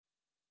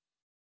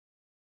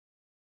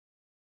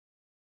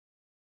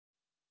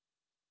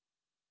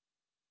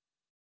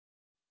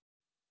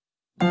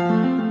Hey,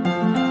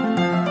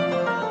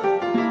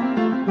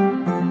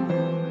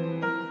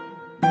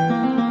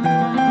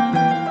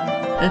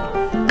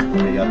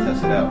 y'all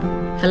test it out.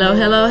 Hello,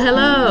 hello,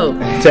 hello.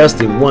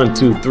 Testing 1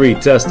 2 3.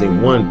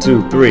 Testing 1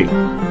 2 3.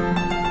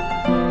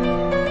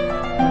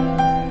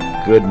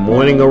 Good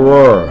morning,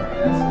 Aurora.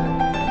 That's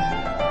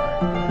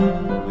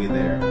it. We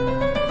there.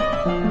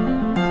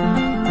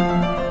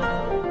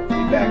 We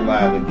back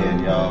live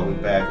again, y'all. We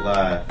back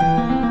live.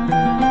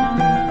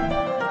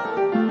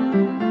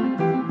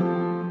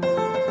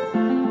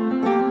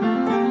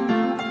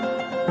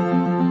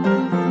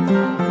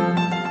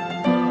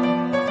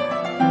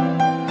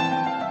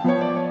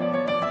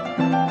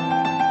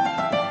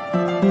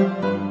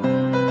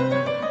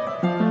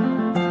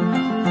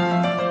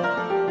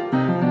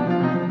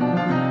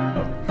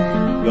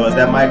 Yo, is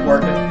that mic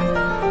working?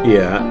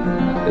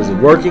 Yeah. Is it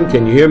working?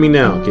 Can you hear me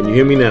now? Can you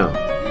hear me now?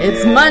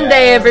 It's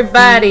Monday,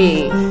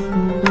 everybody.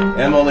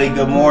 Emily,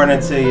 good morning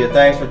to you.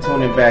 Thanks for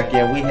tuning back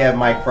in. We have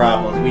mic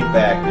problems. We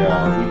back,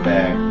 y'all. We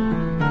back.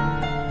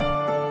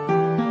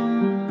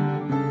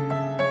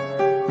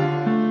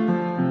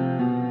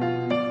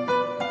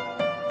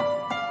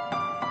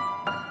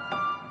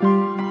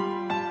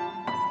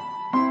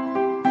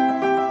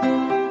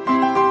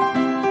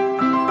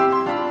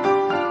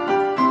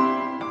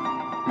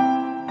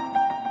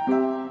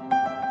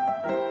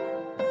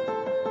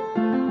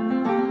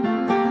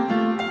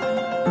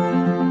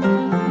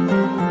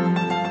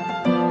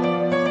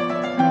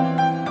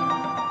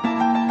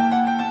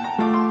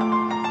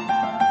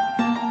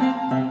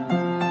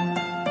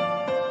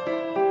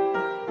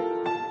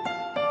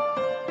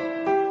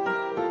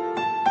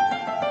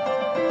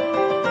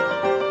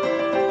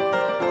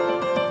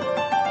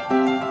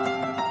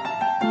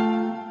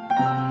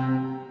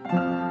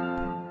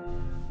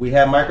 We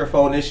had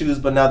microphone issues,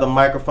 but now the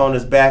microphone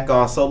is back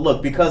on. So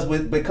look, because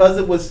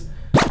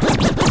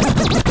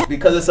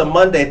it's a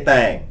Monday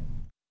thing,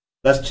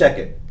 let's check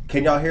it.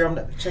 Can y'all hear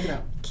them? Check it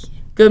out.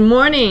 Good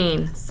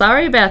morning.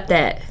 Sorry about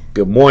that.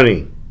 Good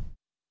morning.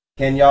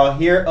 Can y'all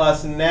hear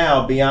us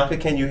now? Bianca,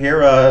 can you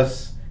hear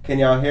us? Can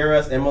y'all hear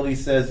us? Emily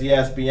says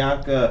yes.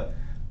 Bianca,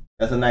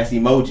 that's a nice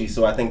emoji,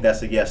 so I think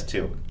that's a yes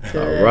too.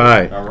 Good. All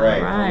right. All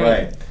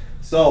right.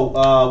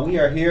 So we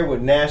are here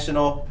with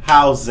National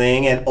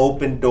Housing and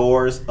Open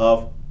Doors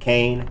of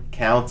Kane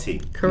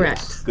County. Correct.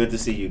 Yes. Good to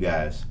see you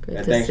guys. Good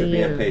and to thanks see for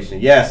being you.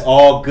 patient. Yes,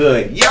 all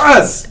good.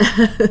 Yes!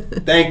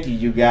 Thank you,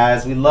 you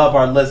guys. We love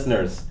our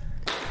listeners.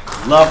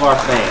 Love our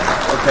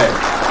fans. Okay.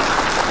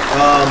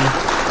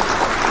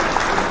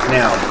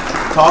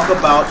 Now, talk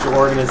about your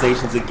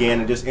organizations again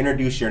and just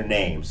introduce your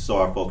names so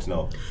our folks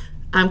know.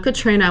 I'm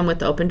Katrina. I'm with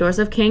the Open Doors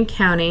of Kane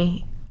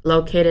County,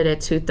 located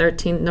at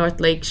 213 North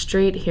Lake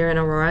Street here in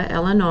Aurora,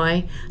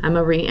 Illinois. I'm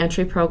a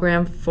re-entry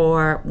program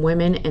for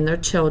women and their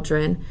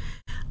children.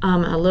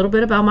 A little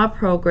bit about my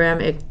program.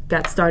 It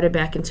got started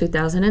back in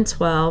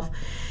 2012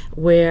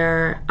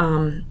 where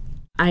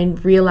I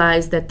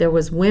realized that there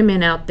was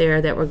women out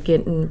there that were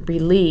getting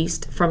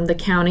released from the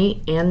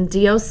county and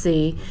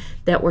DOC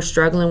that were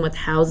struggling with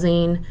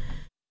housing,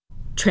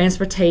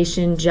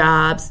 transportation,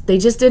 jobs. They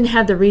just didn't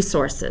have the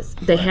resources.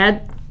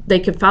 They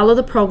could follow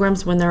the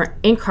programs when they're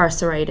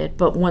incarcerated,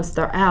 but once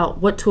they're out,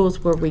 what tools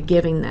were we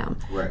giving them?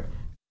 Right.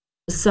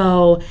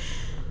 So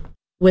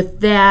with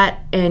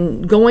that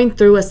and going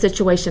through a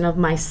situation of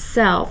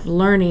myself,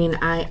 learning,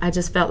 I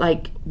just felt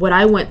like what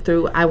I went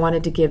through, I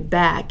wanted to give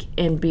back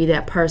and be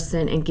that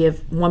person and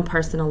give one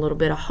person a little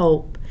bit of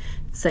hope.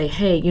 Say,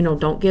 hey,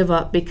 don't give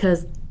up,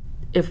 because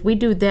if we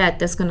do that,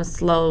 that's going to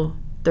slow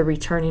the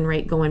returning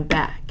rate going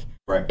back.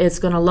 Right. It's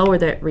going to lower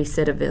that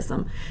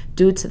recidivism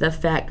due to the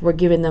fact we're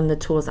giving them the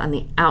tools on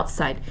the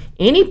outside.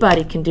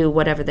 Anybody can do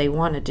whatever they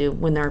want to do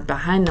when they're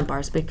behind the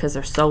bars because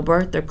they're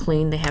sober, they're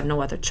clean, they have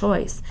no other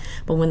choice.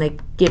 But when they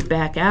get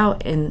back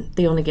out and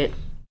they only get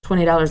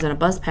 $20 in a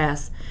bus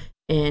pass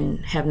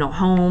and have no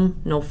home,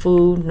 no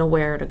food,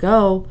 nowhere to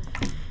go,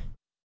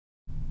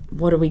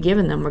 what are we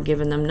giving them? We're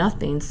giving them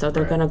nothing. So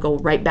they're going to go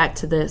right back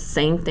to the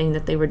same thing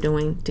that they were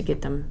doing to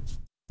get them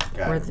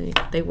where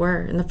they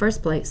were in the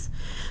first place.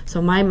 So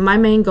my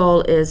main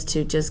goal is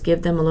to just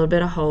give them a little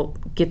bit of hope,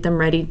 get them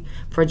ready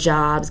for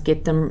jobs,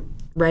 get them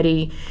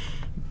ready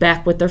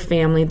back with their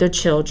family, their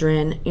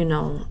children,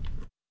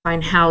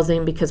 find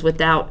housing, because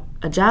without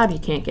a job you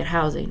can't get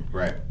housing.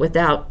 Right.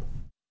 Without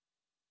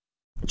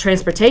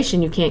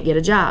transportation you can't get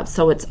a job.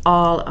 So it's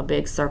all a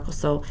big circle.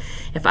 So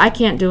if I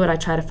can't do it, I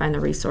try to find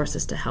the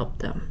resources to help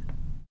them.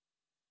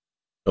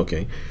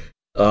 Okay.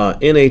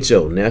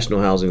 NHO,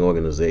 National Housing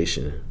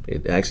Organization,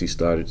 it actually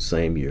started the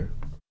same year,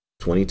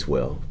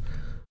 2012.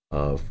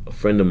 A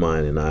friend of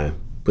mine and I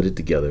put it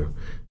together.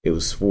 It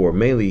was for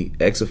mainly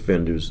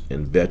ex-offenders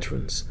and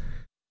veterans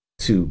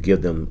to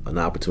give them an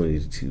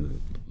opportunity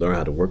to learn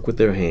how to work with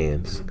their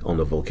hands on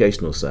the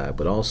vocational side,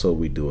 but also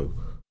we do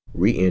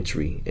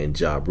re-entry and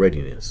job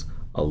readiness,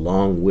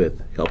 along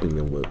with helping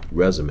them with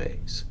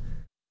resumes,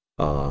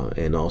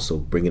 and also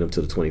bringing them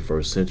to the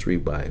 21st century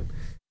by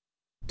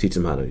teach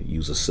them how to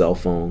use a cell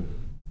phone,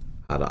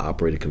 how to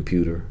operate a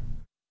computer.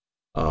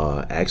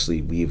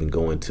 Actually, we even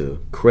go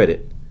into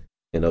credit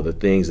and other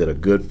things that are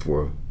good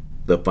for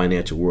the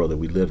financial world that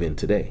we live in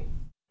today.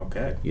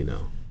 Okay.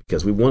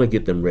 Because we want to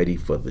get them ready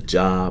for the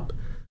job,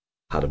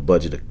 how to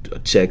budget a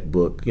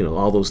checkbook,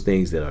 all those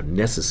things that are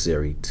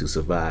necessary to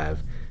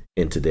survive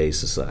in today's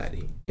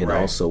society. And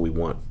Right. also we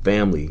want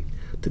family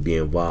to be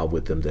involved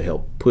with them to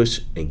help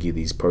push and give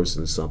these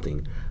persons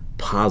something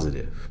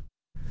positive.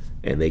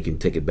 And they can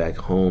take it back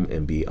home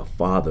and be a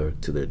father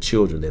to their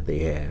children that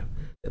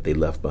they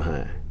left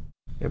behind,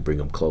 and bring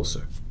them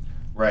closer.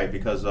 Right,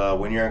 because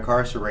when you're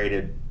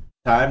incarcerated,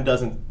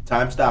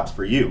 time stops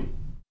for you.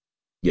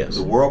 Yes.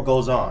 The world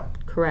goes on.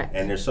 Correct.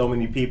 And there's so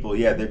many people,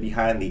 they're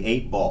behind the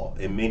 8 ball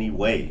in many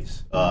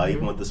ways,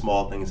 even with the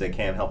small things that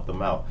can't help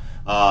them out.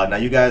 Now,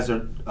 you guys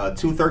are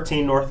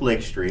 213 North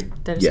Lake Street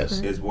That is Yes.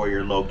 correct. is where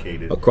you're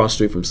located. Across the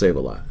street from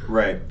Save-A-Lot.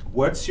 Right.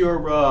 What's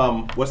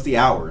the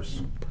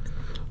hours?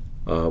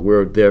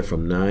 We're there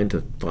from 9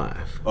 to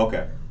 5.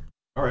 Okay.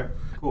 All right.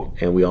 Cool.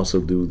 And we also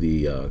do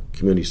the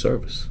community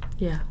service,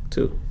 Yeah.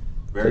 too,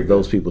 Very for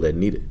those good. people that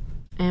need it.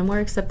 And we're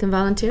accepting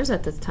volunteers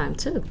at this time,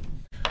 too.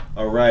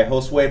 All right.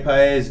 Josue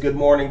Paez, good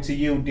morning to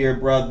you, dear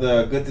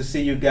brother. Good to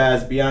see you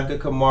guys. Bianca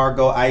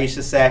Camargo,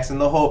 Aisha Saxon,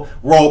 the whole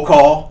roll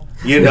call.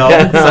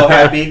 So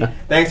happy.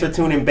 Thanks for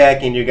tuning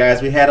back in, you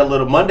guys. We had a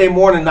little Monday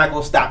morning, not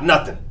going to stop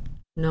nothing.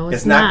 No,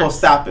 It's not going to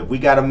stop it. We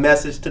got a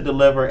message to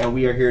deliver, and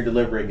we are here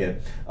delivering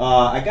it.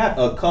 I got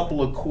a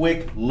couple of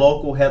quick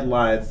local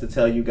headlines to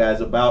tell you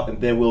guys about,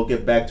 and then we'll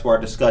get back to our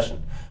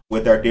discussion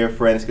with our dear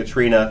friends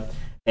Katrina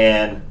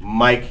and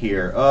Mike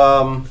here.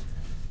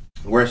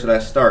 Where should I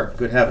start?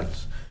 Good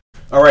heavens.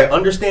 All right,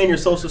 understand your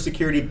Social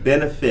Security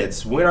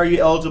benefits. When are you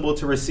eligible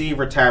to receive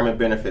retirement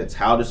benefits?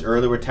 How does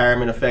early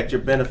retirement affect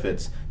your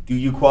benefits? Do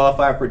you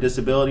qualify for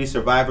disability,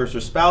 survivors,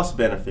 or spouse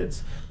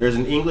benefits? There's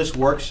an English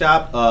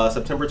workshop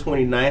September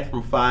 29th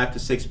from 5 to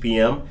 6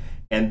 p.m.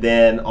 And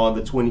then on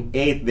the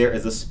 28th, there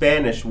is a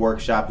Spanish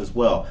workshop as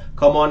well.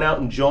 Come on out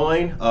and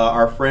join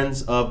our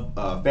friends of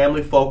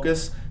Family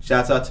Focus.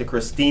 Shouts out to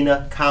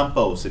Christina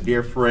Campos, a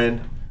dear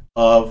friend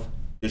of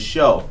the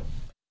show.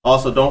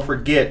 Also, don't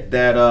forget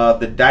that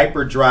the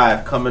diaper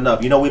drive coming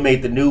up. We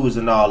made the news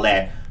and all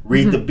that.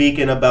 Read the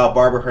Beacon about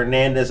Barbara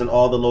Hernandez and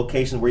all the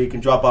locations where you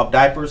can drop off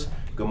diapers.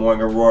 Good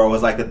Morning Aurora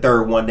was like the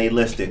third one they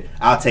listed.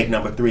 I'll take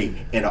number 3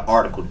 in an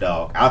article,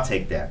 dog. I'll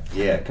take that.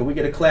 Yeah, can we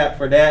get a clap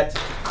for that?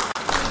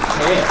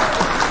 Yeah.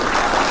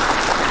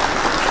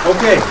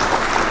 Okay.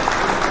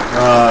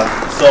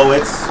 So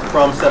it's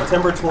from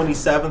September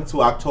 27th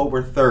to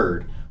October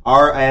 3rd.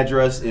 Our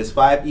address is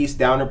 5 East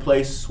Downer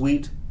Place,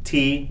 Suite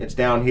T. It's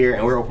down here,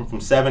 and we're open from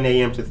 7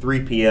 a.m. to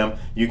 3 p.m.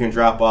 You can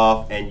drop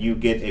off, and you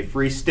get a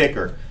free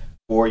sticker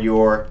for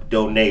your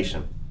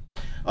donation.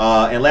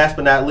 And last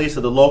but not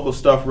least, the local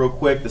stuff real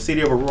quick. The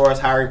City of Aurora is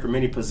hiring for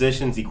many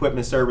positions: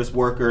 equipment service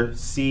worker,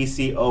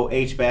 CCO,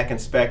 HVAC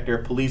inspector,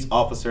 police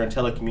officer, and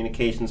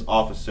telecommunications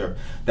officer.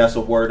 That's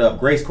a word up.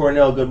 Grace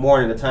Cornell, good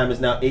morning. The time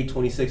is now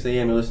 8:26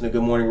 a.m. You're listening to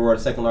Good Morning Aurora,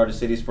 the second largest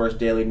city's first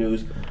daily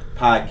news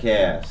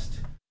podcast.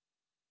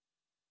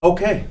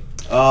 Okay.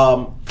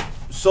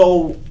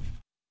 So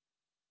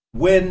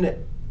when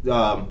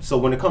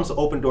it comes to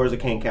Open Doors of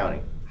Kane County,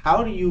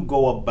 how do you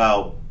go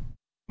about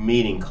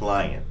meeting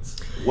clients?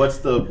 What's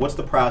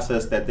the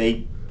process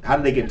how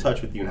do they get in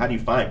touch with you, and how do you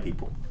find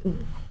people?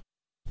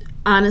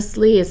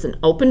 Honestly, it's an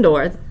open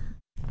door,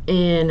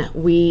 and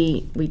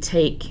we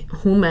take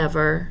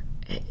whomever.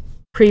 It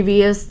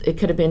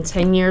could have been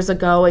 10 years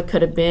ago, it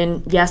could have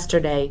been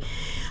yesterday.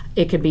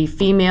 It could be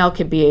female, it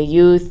could be a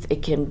youth,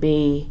 it can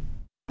be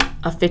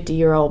a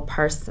 50-year-old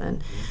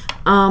person.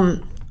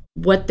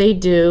 What they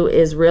do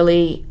is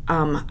really,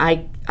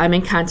 I'm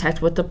in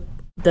contact with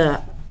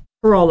the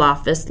parole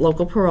office,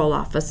 local parole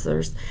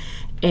officers,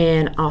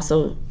 and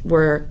also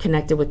we're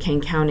connected with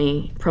Kane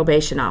County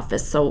Probation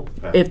Office. So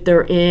if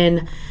they're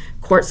in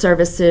court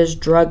services,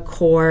 drug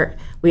court,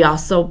 we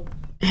also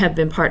have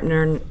been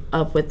partnering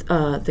up with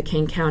the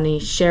Kane County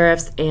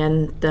Sheriffs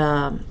and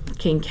the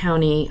Kane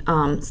County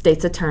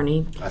State's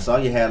Attorney. I saw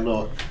you had a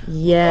little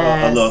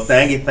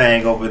thingy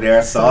thing over there.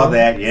 I saw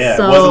that. Yeah, it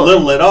wasn't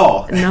little at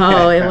all.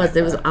 No,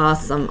 it was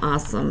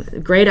awesome.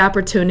 Great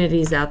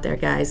opportunities out there,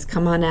 guys.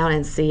 Come on out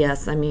and see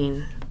us. I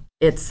mean,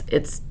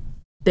 it's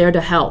there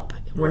to help.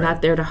 We're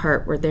not there to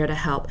hurt. We're there to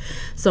help.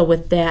 So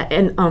with that,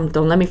 and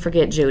don't let me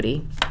forget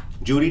Judy.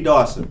 Judy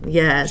Dawson.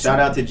 Yes. Shout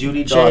out to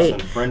Judy Dawson,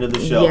 friend of the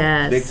show.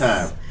 Yes. Big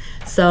time.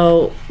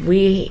 So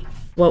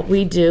what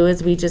we do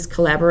is we just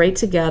collaborate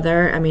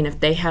together. I mean, if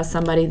they have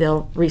somebody,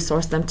 they'll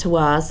resource them to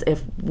us.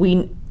 If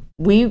we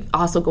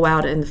also go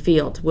out in the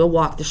field. We'll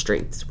walk the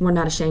streets. We're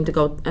not ashamed to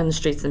go on the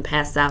streets and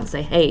pass out and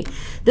say, hey,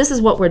 this is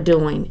what we're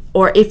doing.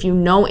 Or if you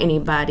know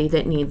anybody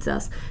that needs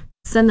us,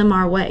 send them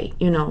our way.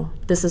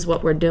 This is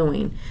what we're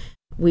doing.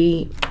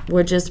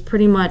 We're just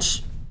pretty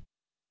much,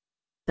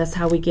 that's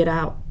how we get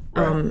out.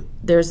 Right.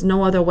 There's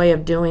no other way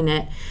of doing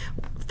it.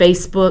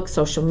 Facebook,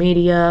 social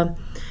media,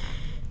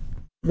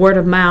 word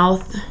of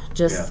mouth,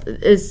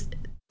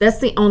 that's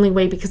the only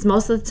way, because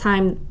most of the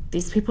time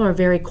these people are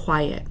very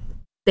quiet.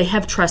 They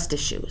have trust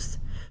issues.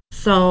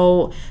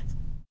 So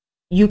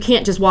you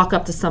can't just walk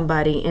up to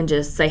somebody and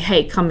just say,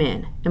 hey, come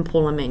in, and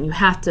pull them in. You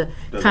have to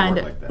kind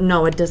of, like that.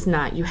 no, it does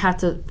not. You have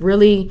to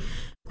really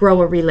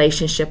grow a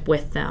relationship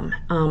with them.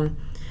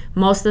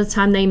 Most of the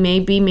time they may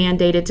be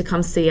mandated to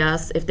come see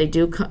us. If they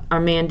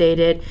are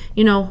mandated,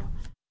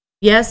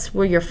 yes,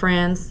 we're your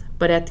friends,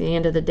 but at the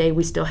end of the day,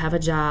 we still have a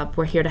job.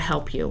 We're here to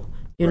help you.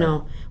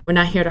 We're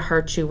not here to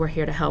hurt you. We're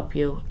here to help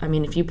you. I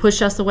mean, if you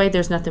push us away,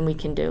 there's nothing we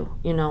can do,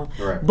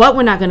 Right. But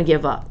we're not going to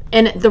give up.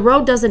 And the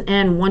road doesn't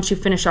end once you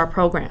finish our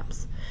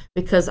programs,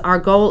 because our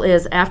goal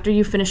is after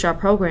you finish our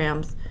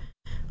programs,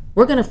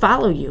 we're going to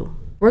follow you.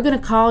 We're going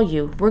to call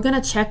you. We're going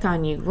to check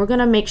on you. We're going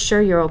to make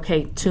sure you're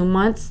okay 2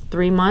 months,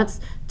 3 months,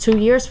 2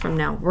 years from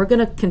now. We're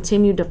going to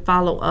continue to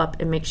follow up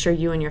and make sure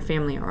you and your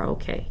family are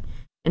okay.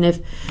 And if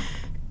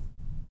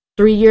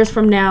 3 years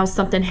from now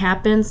something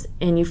happens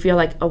and you feel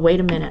like, oh, wait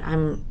a minute,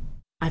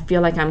 I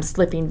feel like I'm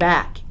slipping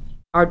back,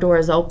 our door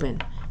is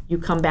open. You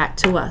come back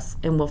to us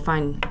and we'll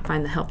find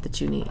the help that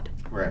you need.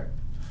 Right.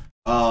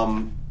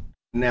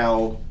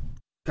 Now,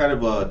 kind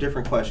of a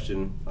different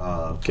question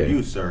for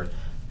you, sir.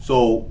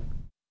 So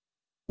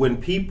when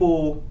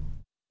people,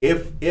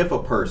 if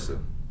a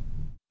person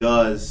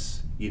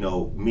does,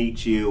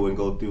 meet you and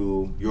go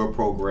through your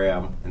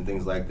program and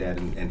things like that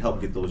and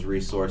help get those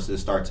resources,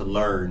 start to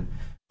learn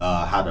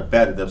how to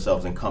better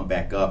themselves and come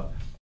back up,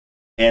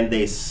 and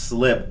they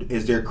slip,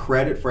 is there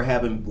credit for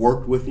having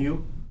worked with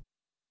you?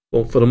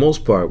 Well, for the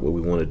most part, what we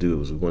want to do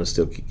is we want to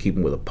still keep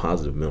them with a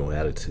positive mental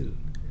attitude.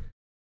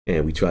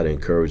 And we try to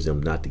encourage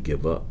them not to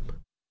give up,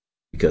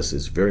 because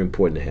it's very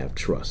important to have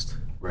trust.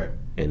 Right.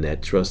 And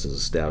that trust is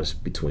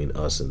established between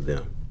us and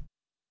them.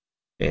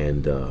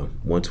 And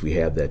once we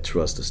have that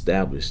trust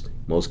established,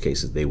 most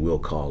cases they will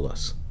call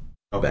us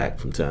back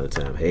from time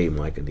to time. Hey,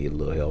 Mike, I need a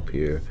little help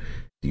here.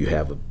 Do you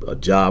have a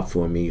job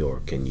for me,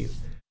 or can you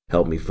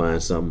help me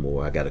find something?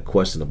 Or I got a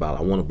question about,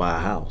 I want to buy a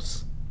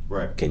house.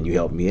 Right. Can you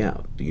help me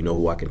out? Do you know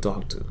who I can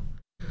talk to?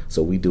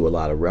 So we do a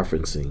lot of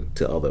referencing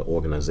to other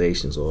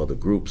organizations or other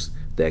groups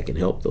that can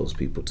help those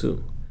people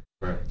too.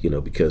 Right.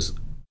 Because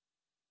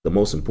the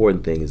most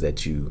important thing is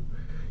that you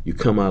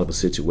come out of a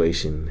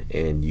situation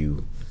and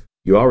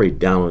you're already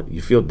down,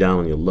 you feel down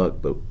on your luck,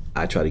 but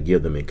I try to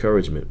give them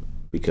encouragement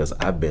because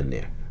I've been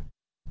there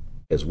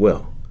as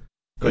well.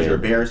 Because you're a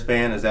Bears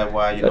fan, is that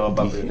why you know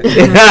about it?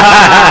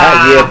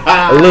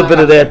 Yeah, a little bit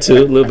of that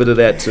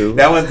too.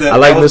 That was I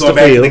like Mr.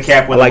 Mr. Fields. The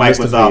cap when I like the mic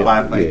Mr. was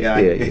off.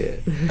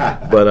 Fields.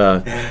 Yeah. But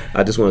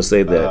I just want to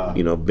say that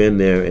been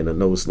there, and I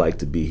know it's like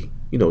to be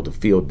to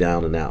feel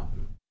down and out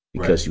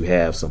because you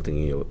have something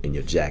in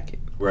your jacket,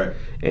 right?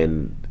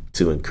 And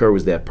to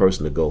encourage that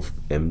person to go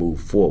and move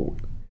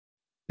forward.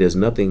 There's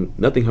nothing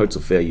hurts a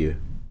failure,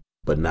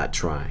 but not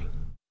trying.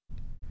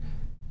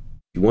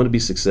 If you want to be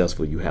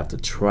successful, you have to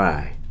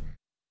try.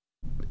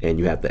 And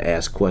you have to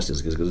ask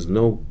questions, because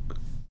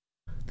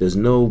there's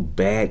no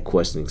bad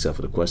question except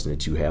for the question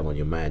that you have on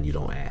your mind you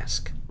don't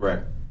ask. Right.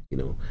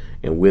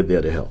 And we're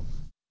there to help.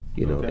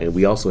 Okay. And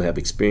we also have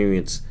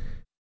experienced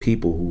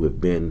people who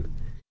have been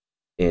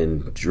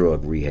in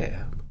drug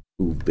rehab,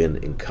 who've been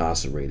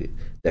incarcerated,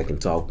 that can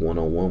talk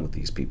one-on-one with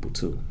these people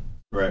too.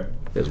 Right.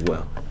 As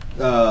well.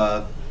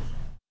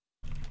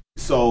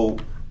 So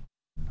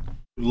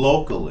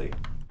locally,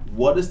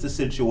 what is the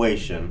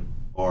situation?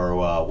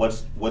 Or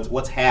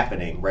what's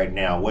happening right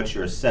now? What's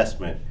your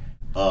assessment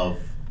of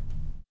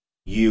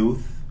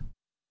youth,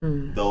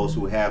 those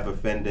who have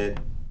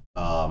offended,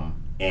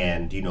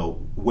 and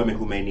women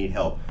who may need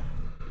help?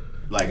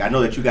 Like, I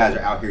know that you guys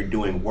are out here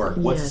doing work.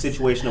 What's the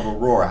situation of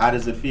Aurora? How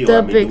does it feel?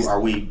 Do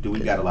we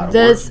got a lot of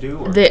work to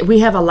do? We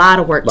have a lot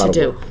of work to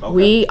do. Okay.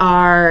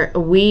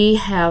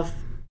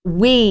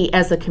 We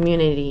as a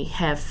community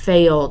have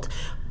failed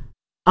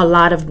a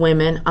lot of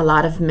women, a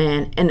lot of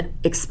men, and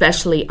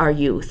especially our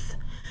youth.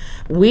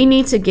 We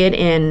need to get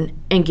in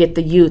and get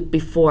the youth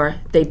before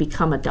they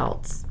become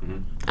adults. Mm-hmm.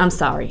 I'm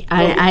sorry.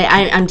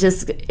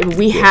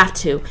 We have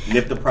to.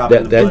 Nip the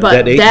problem.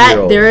 That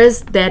 8-year-old. There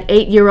is that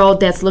 8-year-old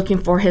that's looking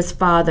for his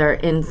father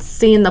and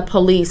seeing the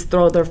police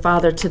throw their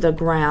father to the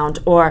ground,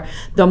 or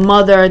the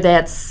mother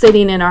that's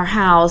sitting in our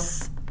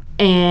house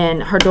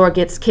and her door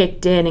gets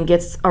kicked in and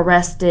gets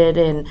arrested.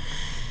 And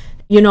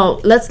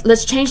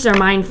let's change their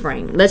mind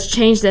frame. Let's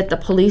change that the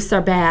police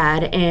are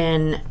bad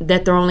and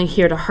that they're only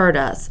here to hurt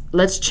us.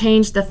 Let's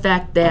change the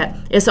fact that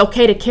it's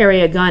okay to carry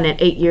a gun at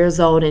 8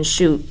 years old and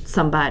shoot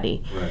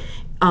somebody,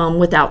 right,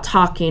 without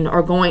talking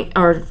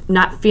or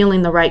not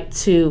feeling the right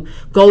to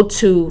go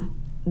to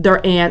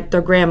their aunt,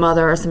 their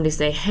grandmother, or somebody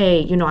say,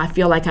 hey, I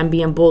feel like I'm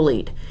being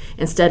bullied,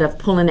 instead of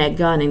pulling that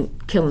gun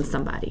and killing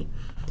somebody.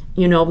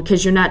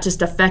 Because you're not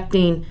just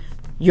affecting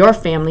your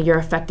family, you're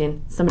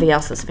affecting somebody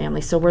else's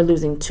family. So we're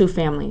losing 2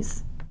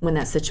 families when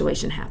that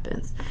situation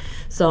happens.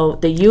 So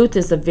the youth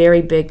is a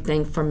very big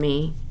thing for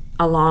me,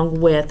 along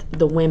with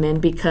the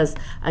women, because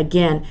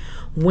again,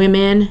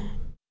 women,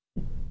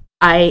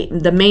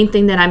 the main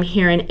thing that I'm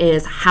hearing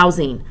is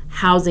housing.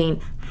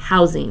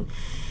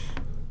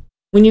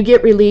 When you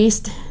get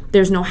released,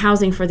 there's no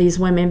housing for these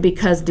women,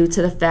 because due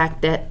to the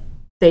fact that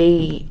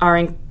they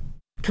are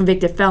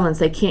convicted felons,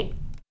 they can't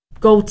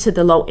go to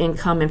the low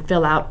income and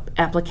fill out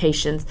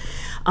applications.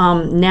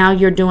 Now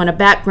you're doing a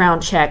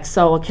background check,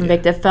 so a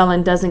convicted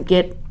felon doesn't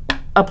get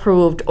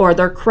approved, or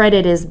their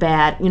credit is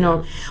bad,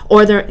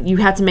 or you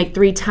have to make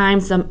 3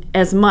 times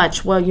as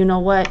much. Well, you know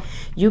what?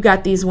 You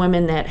got these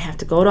women that have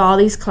to go to all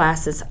these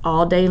classes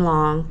all day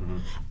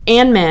long,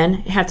 and men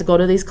have to go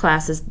to these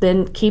classes,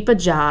 then keep a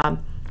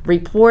job,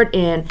 report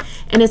in,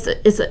 and it's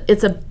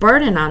a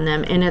burden on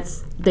them, and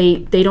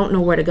they don't know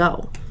where to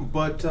go.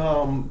 But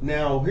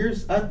now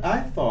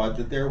I thought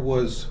that there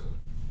was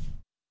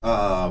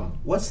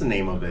what's the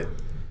name of it?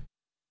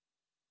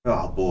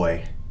 Oh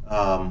boy.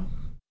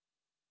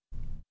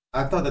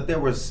 I thought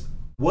that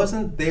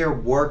wasn't there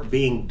work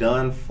being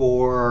done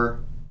for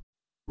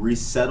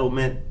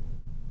resettlement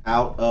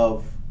out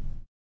of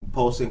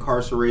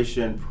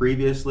post-incarceration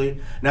previously?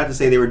 Not to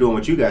say they were doing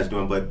what you guys are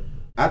doing, but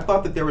I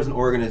thought that there was an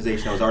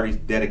organization that was already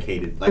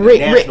dedicated, like a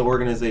national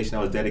organization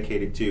that was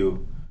dedicated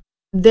to...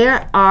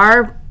 There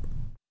are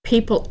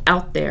people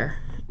out there.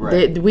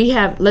 Right. We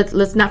have.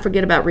 Let's not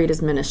forget about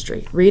Rita's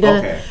ministry.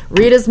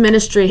 Rita's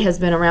ministry has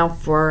been around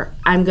for,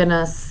 I'm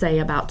gonna say,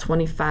 about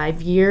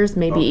 25 years,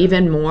 maybe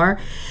even more.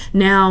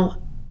 Now,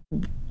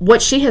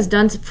 what she has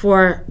done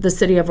for the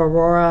city of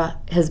Aurora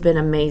has been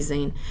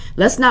amazing.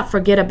 Let's not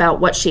forget about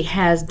what she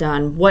has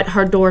done. What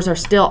her doors are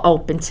still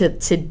open to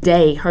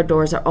today. Her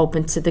doors are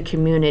open to the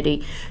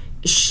community.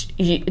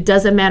 It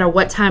doesn't matter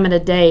what time of the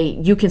day.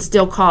 You can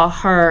still call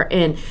her,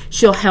 and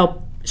she'll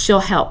help.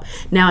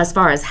 Now, as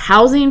far as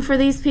housing for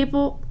these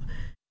people,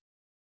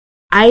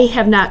 I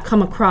have not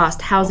come across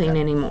housing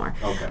anymore.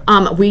 Okay.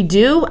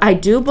 I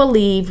do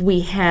believe we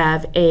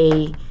have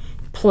a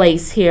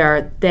place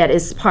here that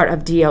is part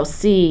of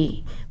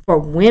DOC for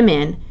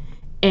women,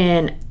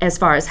 and as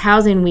far as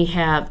housing, we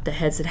have the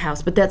Heads at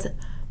House, but that's,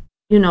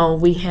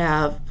 we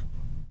have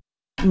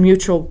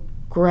Mutual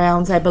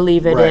Grounds, I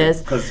believe it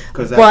is.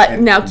 But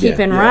now keep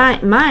in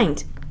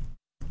mind,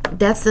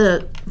 that's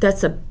a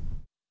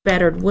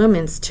battered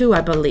women's too,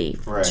 I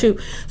believe. Right. Too.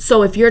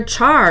 So if you're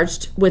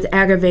charged with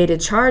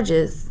aggravated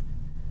charges,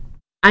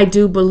 I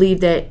do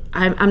believe that,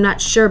 I'm not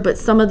sure, but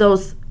some of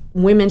those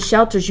women's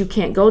shelters you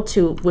can't go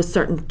to with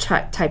certain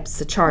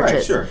types of charges.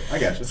 Right, sure, I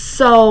got you.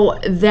 So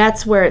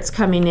that's where it's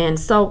coming in.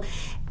 So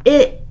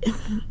it's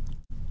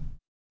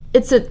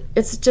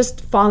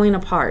just falling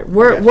apart.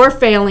 We're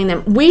failing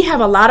them. We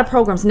have a lot of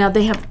programs now.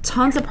 They have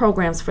tons of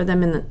programs for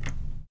them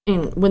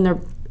when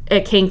they're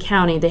at Kane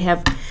County. They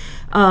have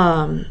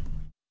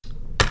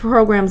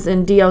programs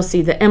in DOC,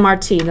 the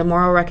MRT, the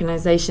Moral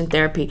Recognition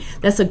Therapy.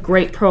 That's a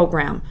great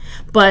program.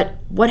 But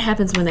what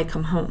happens when they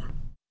come home?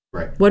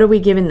 Right. What are we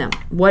giving them?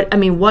 What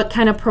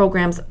kind of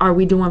programs are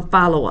we doing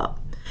follow-up?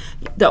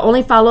 The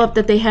only follow-up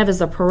that they have is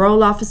a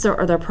parole officer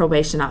or their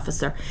probation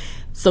officer.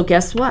 So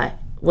guess what?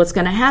 What's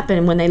going to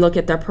happen when they look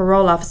at their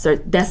parole officer?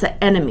 That's an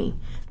enemy.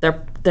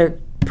 Their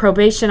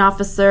probation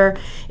officer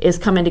is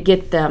coming to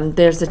get them.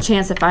 There's a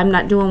chance if I'm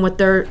not doing what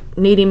they're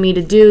needing me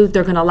to do,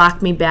 they're going to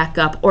lock me back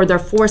up, or they're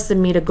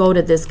forcing me to go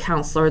to this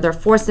counselor, or they're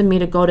forcing me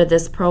to go to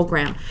this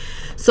program.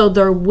 So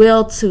their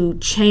will to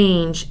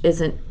change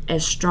isn't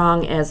as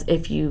strong as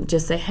if you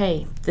just say,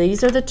 hey,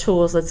 these are the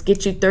tools. Let's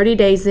get you 30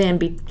 days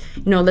in.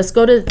 Let's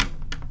go to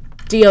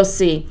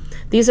DOC.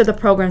 These are the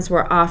programs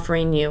we're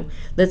offering you.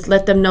 Let's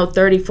let them know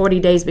 30, 40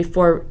 days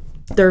before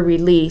they're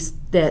released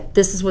that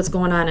this is what's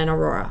going on in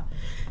Aurora.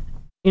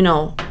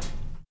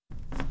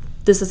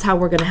 This is how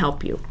we're going to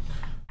help you.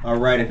 All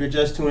right, if you're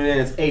just tuning in,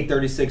 it's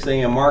 8:36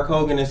 a.m. Mark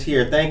Hogan is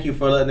here. Thank you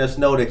for letting us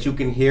know that you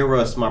can hear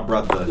us, my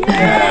brother.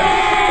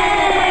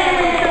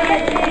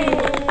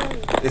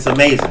 It's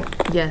amazing.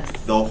 Yes.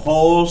 The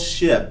whole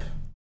ship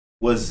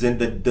was in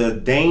the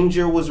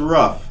danger was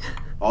rough,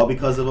 all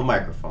because of a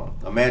microphone.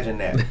 Imagine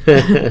that.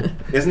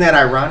 Isn't that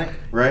ironic,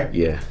 right?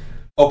 Yeah.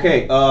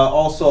 Okay,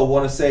 also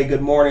want to say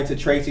good morning to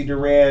Tracy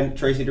Duran.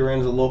 Tracy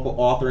Duran is a local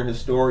author and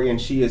historian.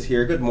 She is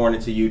here. Good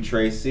morning to you,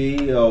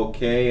 Tracy.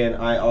 Okay, and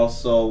I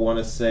also want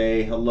to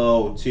say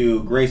hello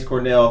to Grace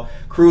Cornell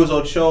Cruz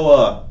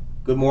Ochoa.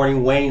 Good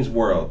morning, Wayne's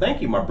World.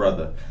 Thank you, my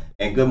brother.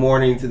 And good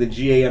morning to the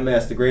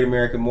GAMS, the Great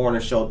American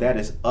Mourner Show. That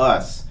is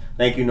us.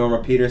 Thank you,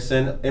 Norma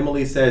Peterson.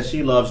 Emily says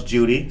she loves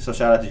Judy, so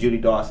shout out to Judy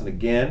Dawson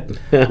again.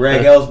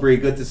 Greg Ellsbury,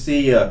 good to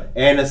see you.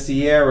 Anna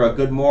Sierra,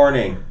 good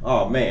morning.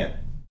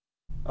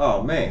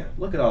 Oh, man,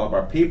 look at all of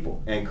our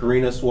people. And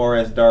Karina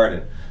Suarez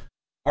Darden.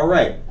 All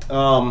right.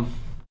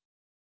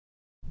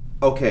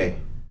 Okay.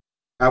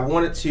 I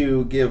wanted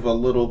to give a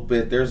little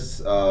bit.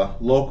 There's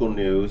local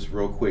news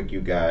real quick,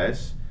 you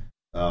guys,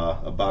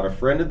 about a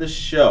friend of the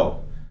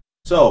show.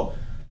 So,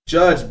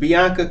 Judge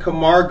Bianca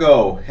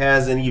Camargo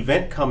has an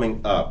event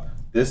coming up.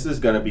 This is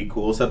going to be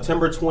cool.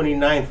 September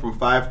 29th from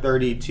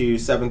 5:30 to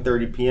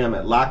 7:30 p.m.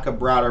 at La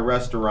Cabrada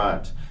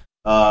Restaurant.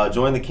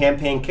 Join the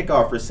campaign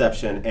kickoff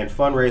reception and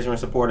fundraiser in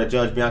support of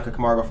Judge Bianca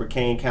Camargo for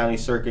Kane County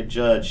Circuit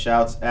Judge.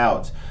 Shouts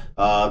out.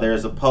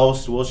 There's a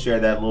post. We'll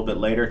share that a little bit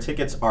later.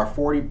 Tickets are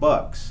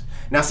 $40.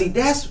 Now, see,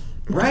 that's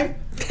right.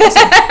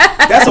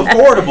 That's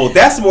affordable.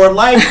 That's more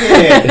like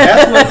it.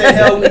 That's what the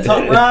hell we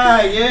talk.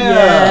 Right?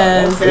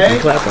 Yeah. Yes. Okay.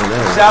 can clap on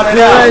that. Shout it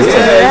out.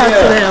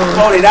 Yeah.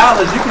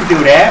 $20, you can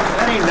do that.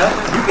 That ain't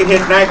nothing. You can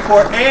hit night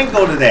court and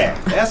go to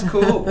that. That's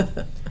cool.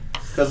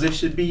 Because it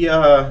should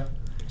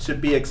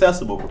be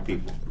accessible for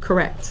people.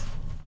 Correct.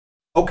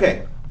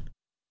 Okay.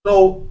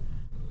 So,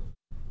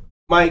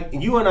 Mike,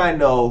 you and I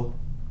know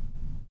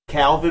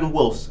Calvin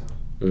Wilson.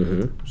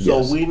 Mm-hmm. So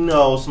Yes. we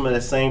know some of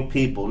the same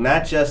people,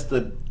 not just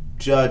the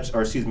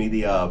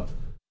the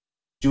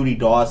Judy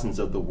Dawsons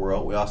of the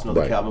world. We also know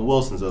the Right. Calvin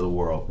Wilsons of the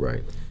world.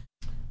 Right.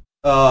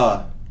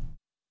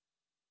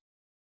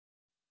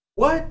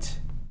 What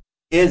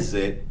is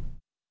it,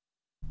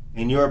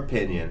 in your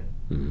opinion,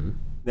 Mm-hmm.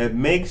 that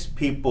makes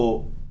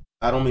people?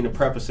 I don't mean to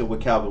preface it with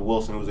Calvin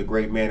Wilson, who's a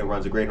great man who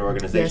runs a great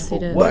organization. Yes, he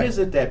but does. what Right. is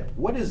it that?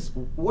 What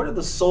are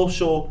the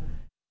social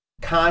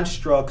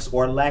constructs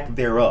or lack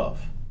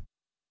thereof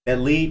that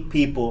lead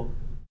people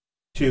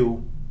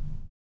to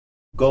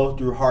go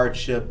through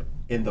hardship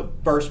in the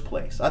first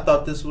place? I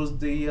thought this was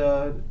the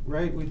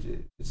right.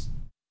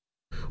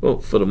 Well,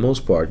 for the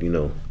most part,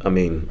 I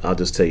mean, I'll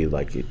just tell you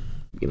like it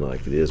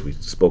is. We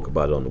spoke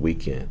about it on the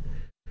weekend.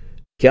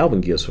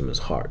 Calvin gives from his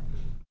heart.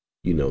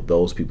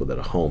 Those people that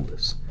are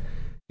homeless.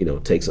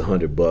 Takes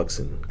 $100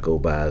 and go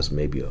buys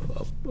maybe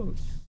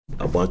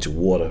a bunch of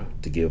water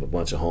to give a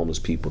bunch of homeless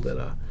people that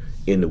are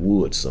in the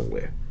woods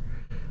somewhere.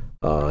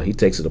 He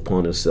takes it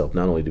upon himself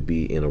not only to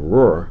be in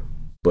Aurora,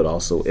 but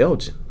also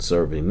Elgin,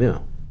 serving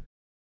them.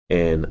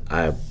 And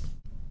I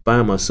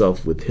find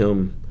myself with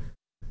him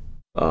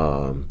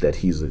that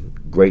he's a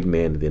great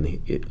man. And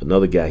then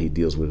another guy he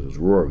deals with is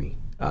Rory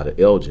out of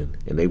Elgin,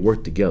 and they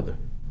work together.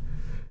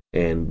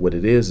 And what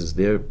it is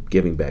they're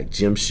giving back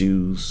gym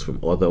shoes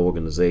from other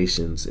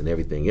organizations and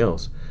everything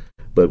else.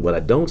 But what I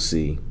don't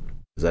see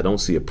is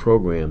a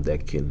program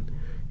that can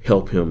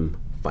help him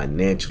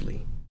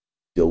financially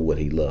do what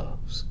he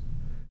loves,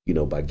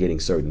 by getting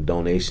certain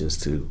donations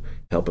to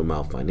help him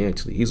out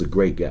financially. He's a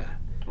great guy,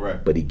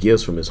 Right. but he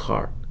gives from his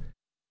heart.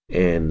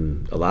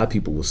 And a lot of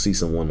people will see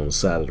someone on the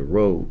side of the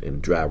road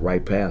and drive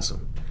right past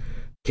them.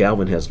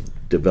 Calvin has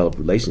developed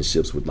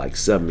relationships with like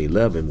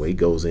 7-Eleven where he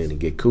goes in and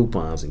get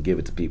coupons and give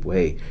it to people.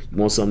 Hey, you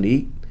want something to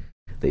eat?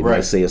 They Right.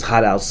 might say it's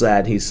hot outside.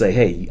 And he say,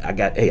 hey, I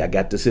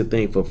got this here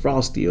thing for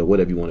Frosty or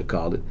whatever you want to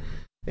call it.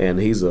 And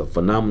he's a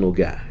phenomenal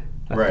guy.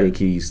 Right.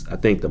 I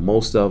think the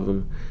most of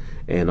them.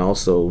 And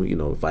also,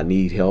 if I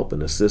need help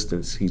and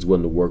assistance, he's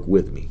willing to work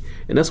with me.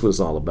 And that's what it's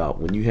all about.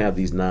 When you have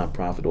these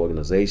nonprofit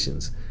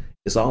organizations,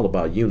 it's all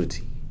about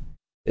unity.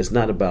 It's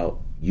not about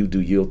you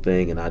do your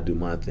thing and I do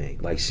my thing.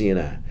 Like she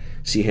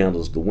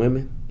handles the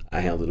women, I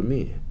handle the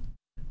men.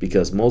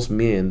 Because most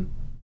men,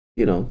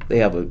 they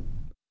have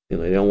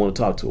they don't want to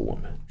talk to a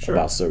woman Sure.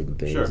 about certain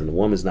things. Sure. And the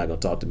woman's not going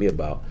to talk to me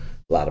about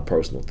a lot of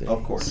personal things.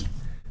 Of course.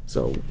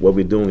 So what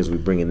we're doing is we're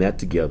bringing that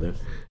together.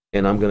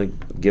 And I'm going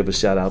to give a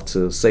shout out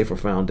to Safer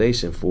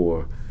Foundation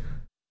for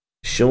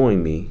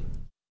showing me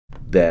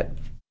that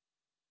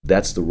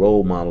that's the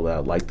role model that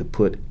I'd like to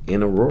put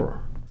in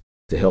Aurora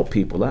to help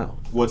people out.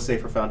 What's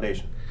Safer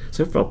Foundation?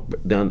 Safer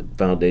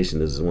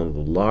Foundation is one of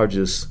the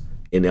largest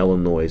in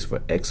Illinois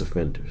for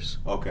ex-offenders,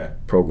 Okay.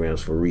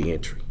 programs for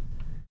reentry.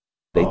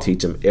 They Oh.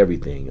 teach them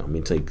everything. I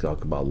mean, they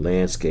talk about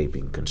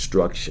landscaping,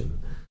 construction,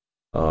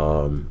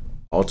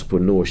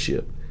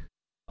 entrepreneurship.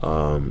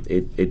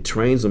 It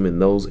trains them in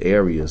those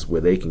areas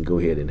where they can go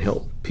ahead and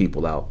help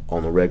people out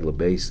on a regular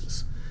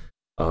basis.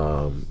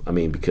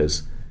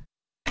 Because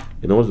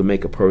in order to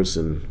make a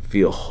person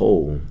feel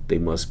whole, they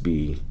must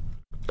be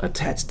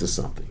attached to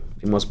something.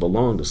 They must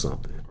belong to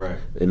something. Right.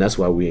 And that's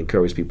why we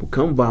encourage people,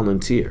 come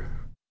volunteer.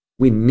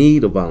 We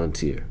need a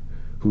volunteer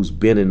who's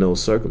been in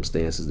those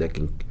circumstances that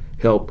can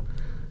help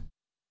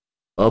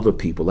other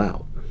people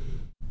out.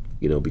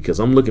 Because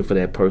I'm looking for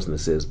that person that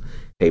says,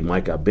 hey,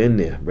 Mike, I've been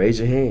there. Raise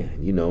your hand,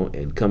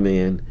 and come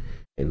in.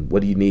 And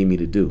what do you need me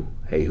to do?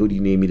 Hey, who do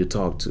you need me to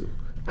talk to?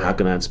 How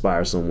can I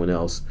inspire someone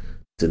else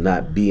to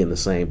not be in the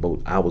same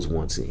boat I was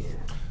once in?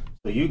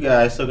 So you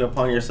guys took it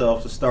upon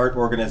yourselves to start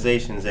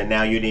organizations, and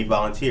now you need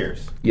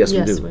volunteers. Yes,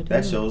 Yes, we do. we do.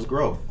 That shows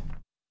growth.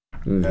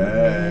 Mhm.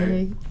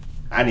 Hey,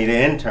 I need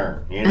an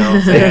intern. You know what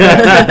I'm saying?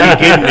 We're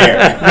getting there.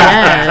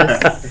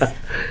 Yes.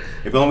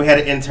 If only we had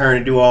an intern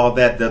to do all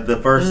that the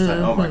first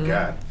time. Oh my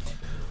God.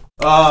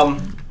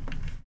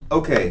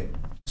 Okay,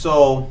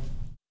 so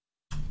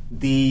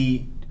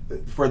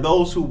for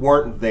those who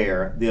weren't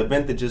there, the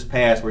event that just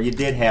passed, where you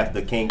did have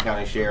the King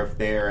County Sheriff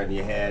there, and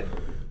you had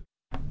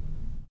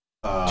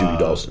Judy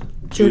Dawson.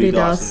 Judy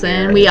Dawson.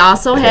 there. We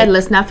also had,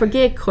 let's not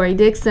forget, Corey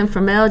Dixon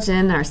from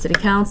Elgin, our city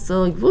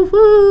council.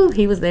 Woo-hoo!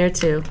 He was there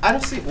too. I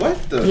don't see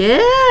what the.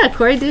 Yeah,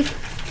 Corey Dixon.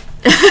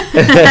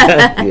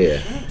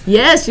 Yeah.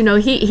 Yes,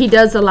 he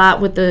does a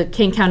lot with the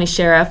King County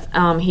Sheriff.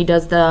 He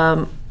does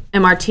the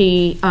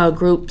MRT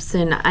groups,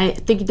 and I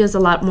think he does a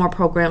lot more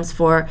programs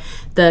for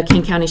the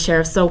King County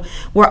Sheriff. So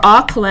we're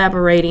all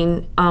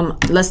collaborating.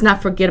 Let's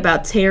not forget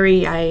about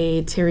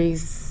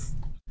Terry's.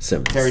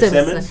 Simmons. Terry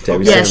Simpson. Simmons?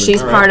 Terry Yes, Simmons. she's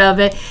All right. part of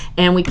it,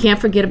 and we can't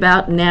forget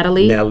about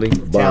Natalie.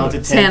 Bonner.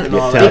 Talented 10th and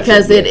all that.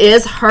 Because it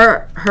is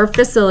her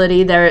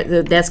facility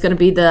there. That's going to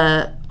be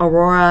the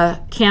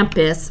Aurora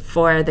campus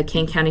for the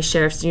King County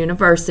Sheriff's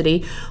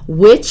University,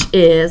 which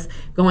is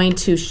going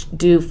to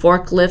do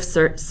forklift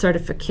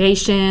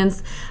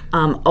certifications,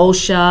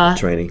 OSHA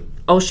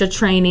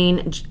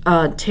training.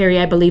 Terry,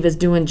 I believe, is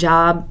doing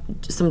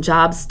some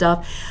job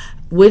stuff.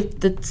 With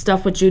the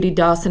stuff with Judy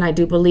Dawson, I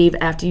do believe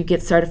after you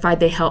get certified,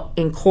 they help,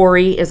 and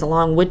Corey is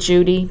along with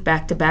Judy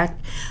back to back.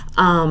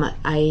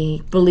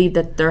 I believe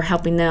that they're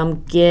helping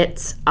them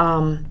get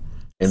and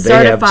certified,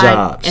 they have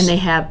jobs. and they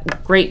have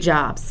great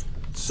jobs.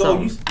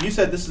 So you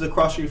said this is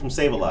across street from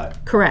Save a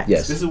Lot. Correct.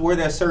 Yes. This is where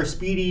that Sir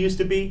Speedy used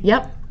to be?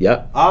 Yep.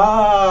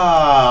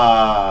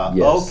 Ah,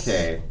 Yes.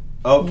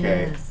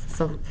 okay. Yes.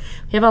 So we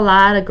have a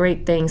lot of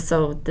great things.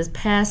 So this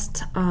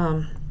past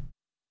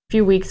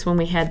few weeks when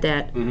we had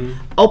that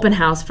open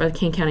house for the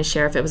King County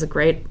Sheriff, it was a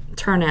great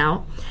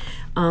turnout.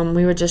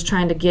 We were just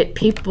trying to get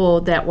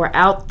people that were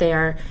out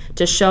there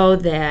to show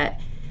that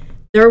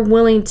they're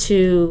willing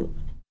to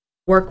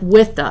work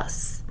with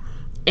us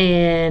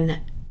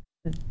and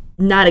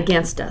not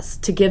against us,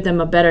 to give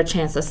them a better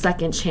chance, a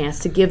second chance,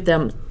 to give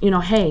them,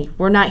 hey,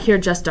 we're not here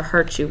just to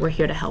hurt you, we're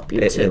here to help you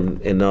too.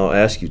 And I'll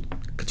ask you,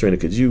 Katrina,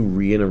 could you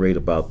reiterate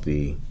about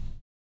the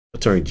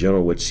Attorney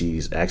General, what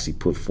she's actually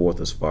put forth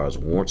as far as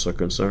warrants are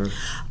concerned?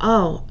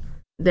 Oh,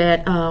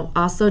 that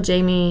also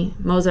Jamie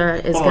Moser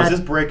is Hold on, is this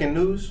breaking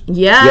news?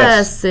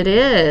 Yes, it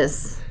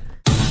is.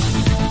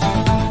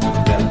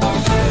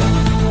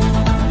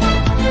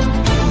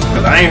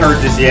 Because I ain't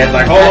heard this yet.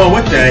 Like, hold on,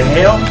 what the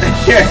hell?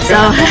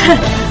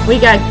 So we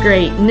got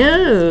great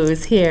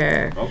news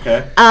here.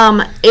 Okay.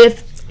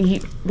 If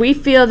we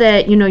feel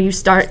that you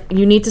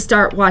need to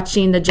start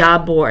watching the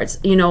job boards.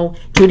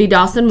 Judy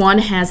Dawson 1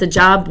 has a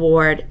job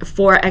board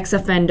for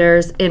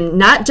ex-offenders, and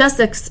not just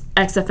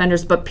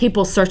ex-offenders, but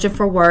people searching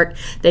for work.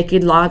 They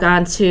could log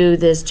on to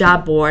this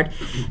job board,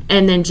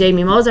 and then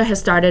Jamie Moser has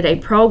started a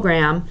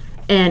program.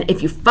 And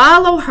if you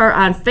follow her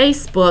on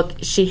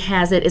Facebook, she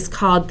has it. It's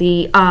called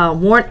the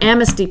Warrant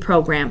Amnesty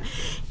Program.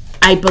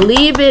 I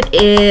believe it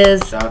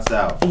is. Shouts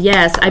out.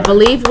 Yes, I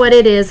believe what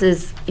it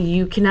is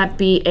you cannot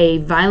be a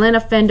violent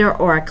offender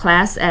or a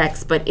Class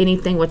X, but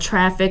anything with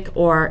traffic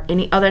or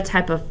any other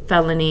type of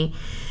felony,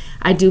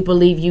 I do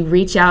believe you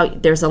reach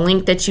out. There's a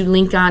link that you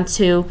link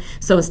onto.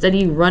 So instead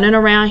of you running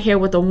around here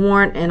with a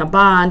warrant and a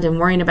bond and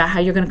worrying about how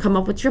you're going to come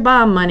up with your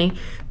bond money,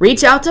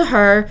 reach out to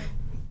her.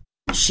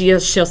 She'll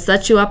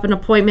set you up an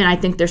appointment. I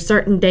think there's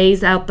certain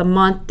days out the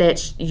month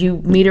that you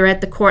meet her at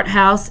the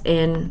courthouse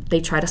and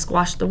they try to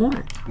squash the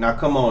warrant. Now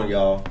come on,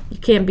 y'all. You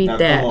can't beat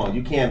that. Come on,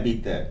 you can't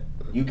beat that.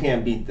 You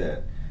can't beat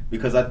that.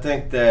 Because I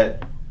think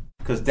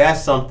because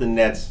that's something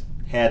that's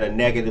had a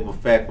negative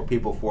effect for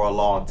people for a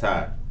long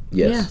time.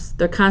 Yes.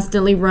 They're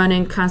constantly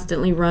running.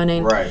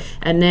 Right.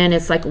 And then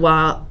it's like,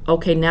 well,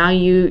 okay, now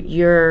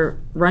you're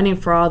running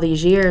for all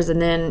these years,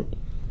 and then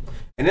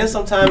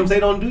sometimes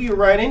they don't do you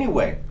right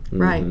anyway.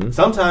 Right. Mm-hmm.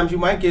 Sometimes you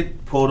might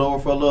get pulled over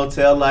for a little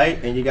tail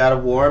light and you got a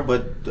warrant,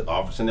 but the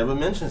officer never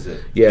mentions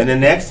it. Yeah. And the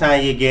next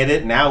time you get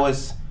it, now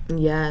it's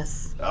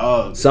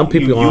some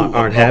people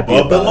aren't happy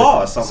above about the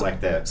law it. or something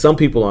like that. Some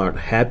people aren't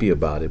happy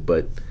about it,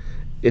 but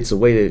it's a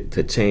way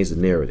to change the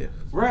narrative.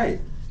 Right.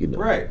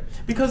 Right.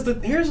 Because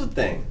here's the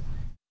thing.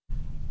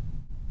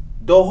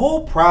 The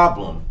whole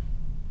problem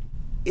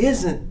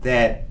isn't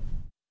that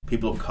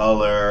people of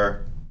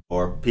color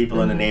or people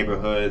in the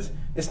neighborhoods.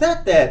 It's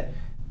not that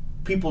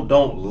people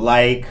don't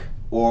like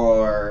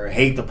or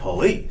hate the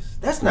police.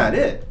 That's not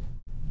it.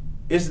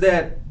 It's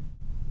that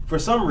for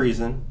some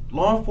reason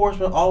law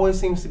enforcement always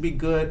seems to be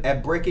good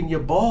at breaking your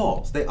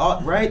balls. They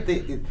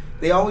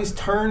always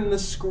turn the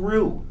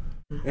screw.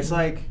 It's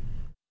like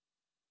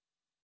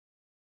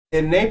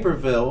in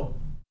Naperville,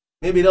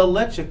 maybe they'll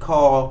let you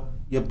call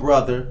your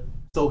brother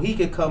so he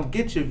could come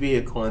get your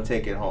vehicle and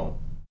take it home.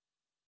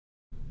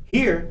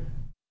 Here,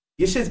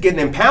 your shit's getting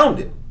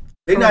impounded.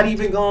 They're not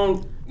even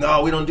going,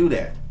 no, we don't do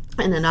that.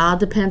 And it all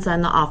depends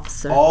on the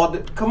officer.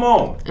 Come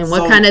on. And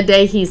what kind of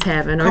day he's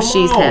having or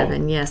she's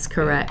having. Yes,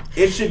 correct.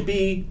 It should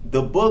be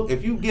the book.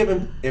 If you're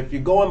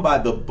going by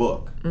the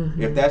book,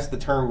 if that's the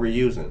term we're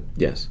using.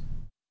 Yes.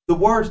 The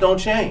words don't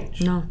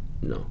change. No.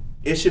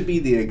 It should be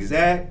the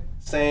exact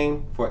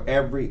same for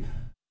every.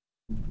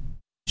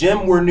 Jim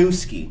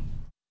Wernewski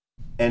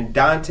and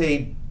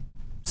Dante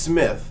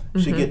Smith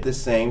should get the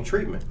same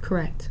treatment.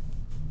 Correct.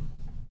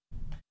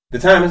 The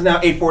time is now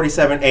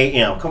 8:47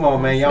 a.m. Come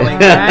on, man. Y'all ain't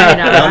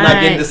y'all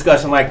not getting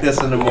discussion like this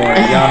in the morning.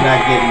 Y'all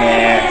not getting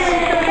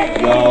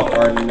that. Y'all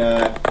are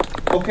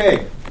not.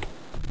 Okay.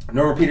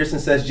 Norma Peterson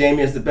says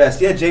Jamie is the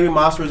best. Yeah, Jamie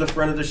Moser is a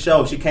friend of the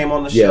show. She came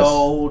on the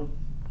show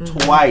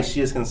twice.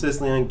 She is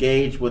consistently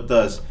engaged with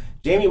us.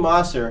 Jamie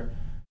Moser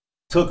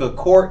took a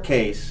court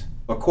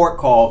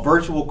call,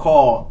 virtual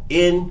call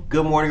in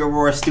Good Morning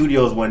Aurora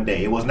Studios one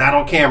day. It was not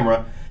on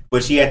camera,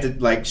 but she had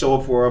to show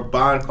up for a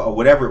bond call,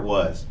 whatever it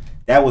was.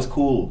 That was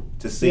cool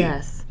to see.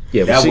 Yes.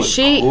 Yeah, that was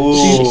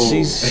cool.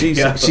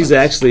 She's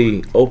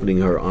actually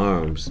opening her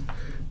arms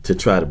to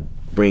try to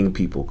bring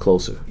people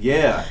closer.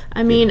 Yeah.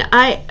 I mean,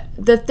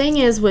 the thing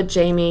is with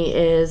Jamie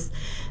is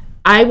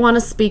I want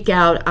to speak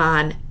out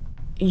on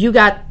you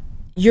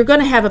you're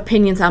going to have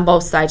opinions on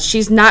both sides.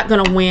 She's not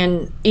going to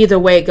win either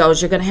way it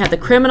goes. You're going to have the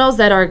criminals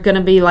that are going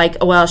to be like,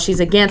 well,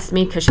 she's against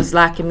me because she's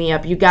locking me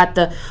up. You got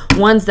the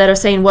ones that are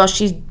saying, well,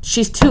 she's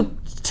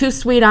too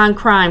sweet on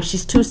crime.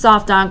 She's too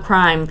soft on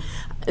crime.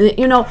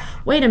 You know,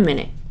 wait a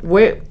minute.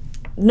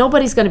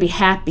 Nobody's going to be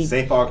happy.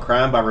 Safe on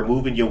crime by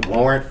removing your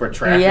warrant for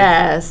traffic.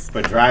 Yes.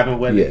 For driving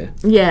with it.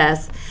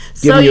 Yes.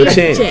 Give me a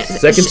chance.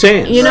 Second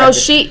chance. You know,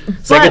 second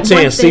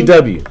chance.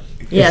 CW.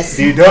 Yes.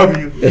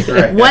 CW. That's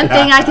right. One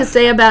thing I can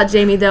say about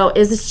Jamie, though,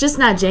 is it's just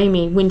not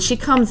Jamie. When she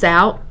comes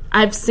out,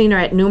 I've seen her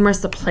at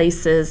numerous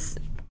places,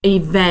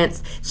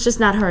 events. It's just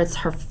not her. It's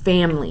her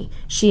family.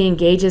 She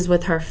engages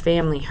with her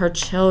family, her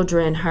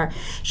children.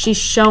 She's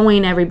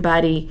showing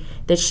everybody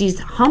that she's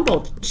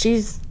humble.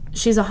 She's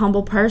a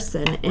humble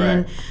person.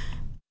 And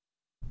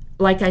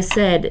like I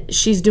said,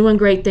 she's doing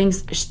great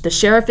things. The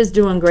sheriff is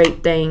doing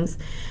great things.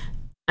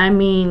 I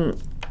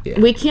mean,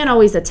 we can't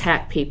always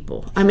attack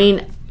people. I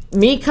mean,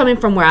 me coming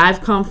from where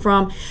I've come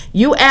from,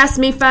 you asked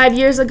me 5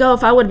 years ago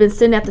if I would have been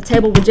sitting at the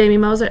table with Jamie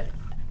Moser.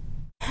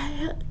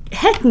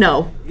 Heck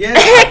no. Yeah.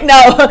 Heck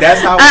no.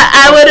 That's how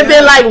I would have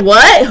been like,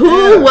 what?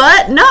 Who?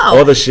 What? No.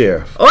 Or the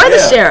sheriff.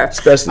 The sheriff.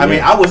 Especially. I mean,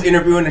 I was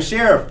interviewing the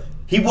sheriff.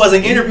 He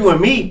wasn't interviewing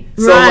me.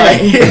 So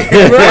right.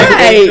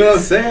 Right. You know what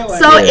I'm saying?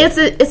 Like, so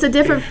it's a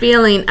different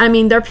feeling. I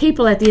mean, they're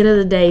people at the end of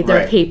the day.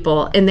 They're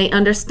people, and they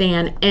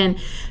understand. And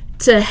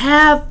to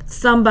have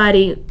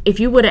somebody, if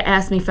you would have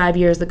asked me 5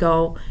 years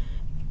ago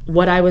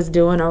what I was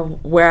doing or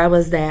where I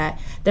was at,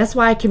 that's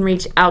why I can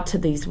reach out to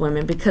these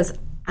women, because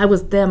I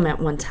was them at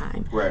one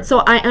time. Right. So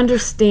I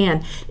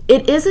understand.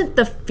 It isn't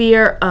the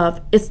fear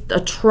of, it's the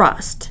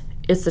trust.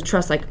 It's the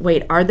trust, like,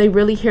 wait, are they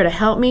really here to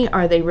help me?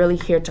 Are they really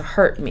here to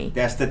hurt me?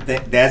 That's the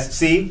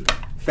thing.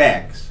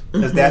 Facts.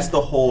 Because that's the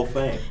whole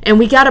thing. And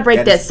we got to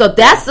break that. So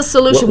that's the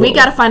solution. We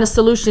got to find a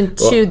solution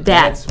to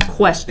that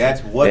question.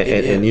 That's what it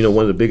is. And you know,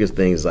 one of the biggest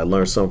things, I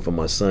learned something from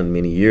my son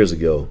many years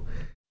ago.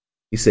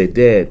 He said,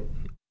 Dad,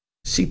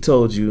 she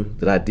told you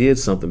that I did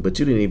something, but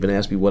you didn't even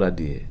ask me what I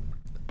did.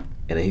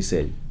 And then he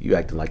said, you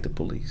acting like the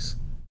police.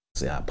 I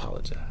said, I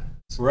apologize.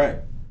 Right.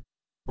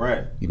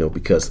 You know,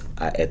 because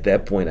at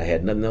that point, I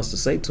had nothing else to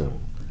say to him.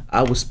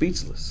 I was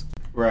speechless.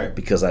 Right.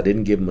 Because I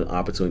didn't give him an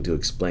opportunity to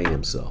explain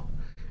himself.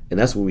 And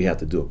that's what we have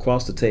to do.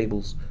 Across the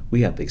tables,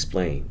 we have to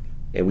explain,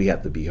 and we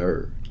have to be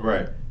heard.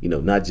 Right. You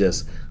know, not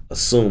just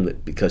assume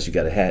that because you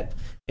got a hat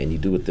and you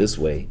do it this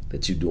way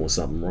that you're doing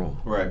something wrong.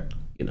 Right.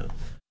 You know,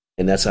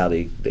 and that's how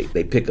they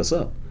pick us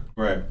up.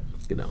 Right.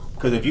 You know,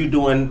 because if you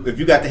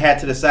got the hat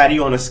to the side,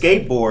 you on a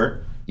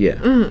skateboard. Yeah.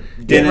 Then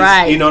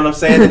it's, you know what I'm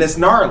saying? Then it's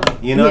gnarly.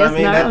 You know what I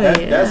mean?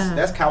 Gnarly,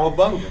 that's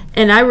cowabunga.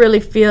 And I really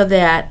feel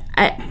that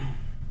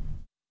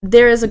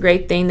there is a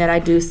great thing that I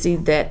do see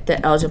that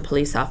the Elgin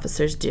police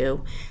officers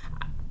do.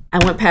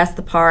 I went past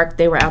the park.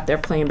 They were out there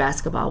playing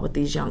basketball with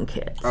these young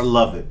kids. I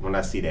love it when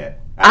I see that.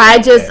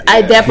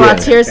 That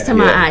brought tears to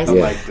my eyes. I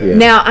like that.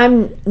 Now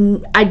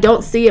I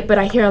don't see it, but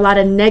I hear a lot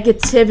of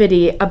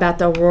negativity about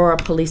the Aurora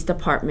Police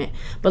Department.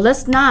 But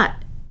let's not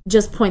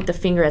just point the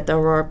finger at the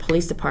Aurora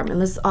Police Department.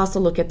 Let's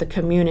also look at the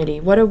community.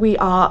 What are we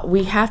all?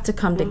 We have to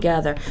come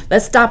together.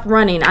 Let's stop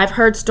running. I've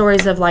heard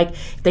stories of, like,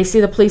 they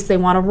see the police, they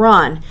want to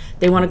run.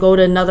 They want to go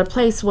to another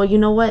place. Well, you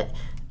know what?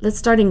 Let's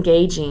start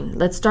engaging.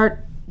 Let's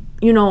start,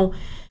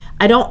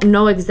 I don't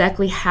know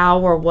exactly how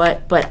or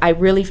what, but I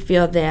really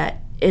feel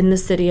that in the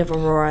city of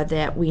Aurora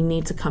that we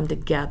need to come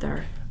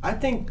together. I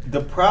think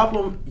the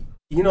problem,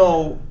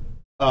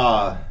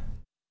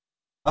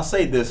 I'll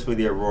say this for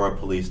the Aurora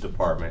Police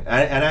Department,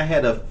 and I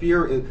had a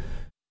fear.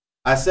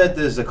 I said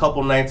this a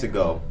couple nights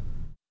ago,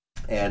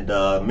 and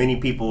many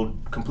people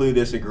completely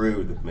disagree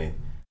with me.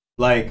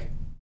 Like,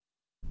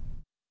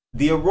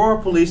 the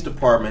Aurora Police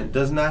Department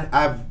does not.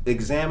 I've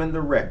examined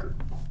the record,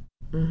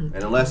 and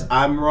unless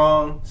I'm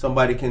wrong,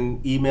 somebody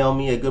can email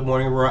me at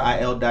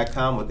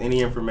goodmorningaurora.il.com with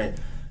any information.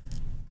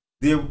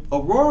 The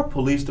Aurora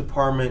Police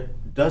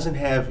Department doesn't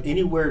have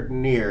anywhere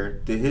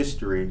near the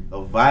history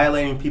of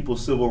violating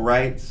people's civil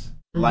rights.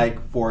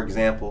 Like, for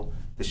example,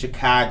 the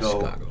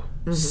Chicago.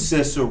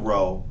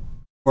 Cicero,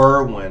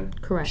 Berwyn,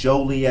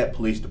 Joliet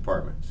police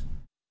departments.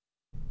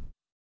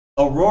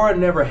 Aurora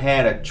never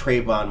had a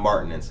Trayvon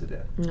Martin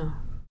incident. No.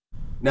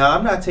 Now,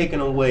 I'm not taking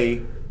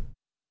away,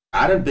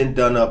 I done been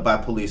done up by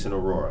police in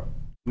Aurora.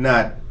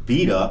 Not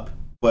beat up,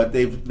 but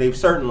they've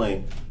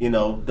certainly,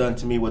 done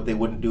to me what they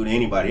wouldn't do to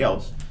anybody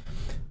else.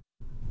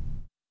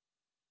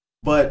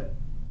 But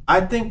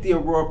I think the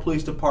Aurora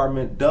Police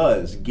Department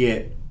does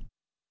get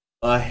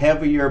a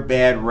heavier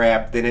bad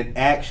rap than it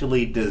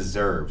actually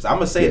deserves. I'm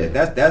gonna say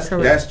that.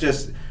 That's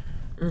just.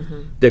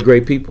 They're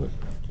great people,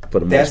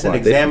 for the most part. That's an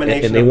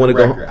examination and they of want to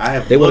the go.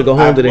 record. They want to go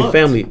home to their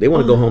family. They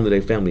want to go home to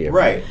their family.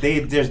 Right.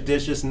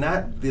 There's just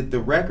not the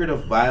record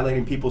of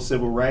violating people's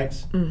civil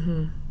rights.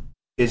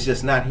 It's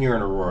just not here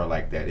in Aurora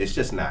like that. It's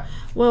just not.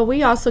 Well,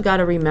 we also got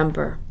to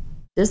remember,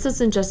 this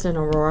isn't just in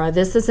Aurora.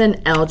 This is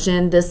in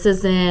Elgin. This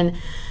is in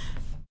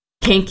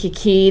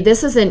Kankakee.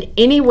 This isn't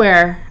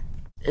anywhere.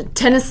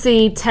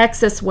 Tennessee,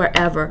 Texas,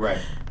 wherever. Right.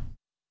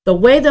 The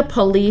way the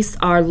police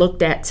are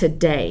looked at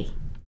today,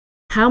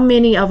 how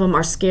many of them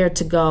are scared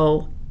to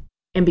go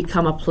and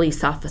become a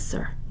police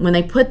officer? When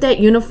they put that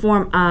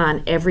uniform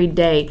on every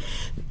day,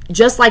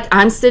 just like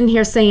I'm sitting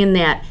here saying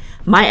that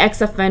my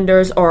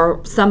ex-offenders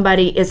or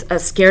somebody is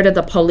scared of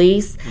the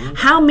police,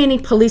 how many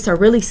police are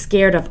really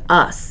scared of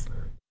us?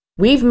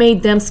 We've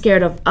made them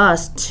scared of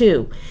us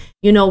too.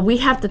 We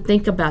have to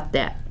think about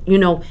that.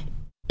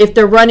 If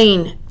they're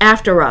running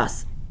after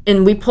us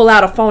and we pull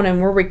out a phone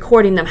and we're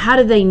recording them, how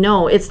do they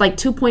know? It's like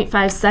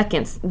 2.5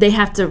 seconds. They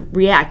have to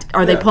react.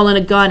 Are they pulling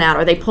a gun out?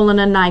 Are they pulling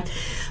a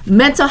knife?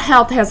 Mental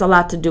health has a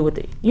lot to do with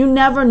it. You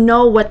never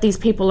know what these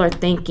people are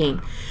thinking.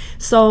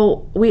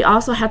 So we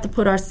also have to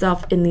put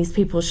ourselves in these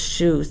people's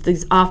shoes,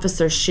 these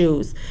officers'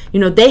 shoes.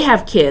 They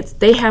have kids,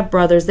 they have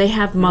brothers, they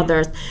have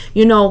mothers,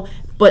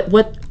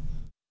 but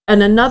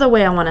and another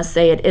way I want to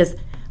say it is,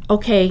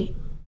 okay,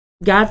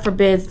 God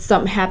forbid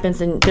something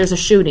happens and there's a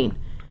shooting.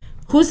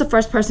 Who's the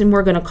first person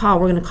we're going to call?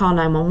 We're going to call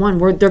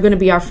 911. They're going to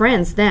be our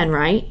friends then,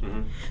 right?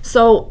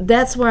 So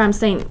that's where I'm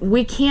saying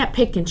we can't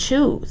pick and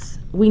choose.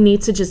 We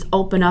need to just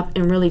open up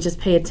and really just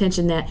pay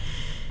attention that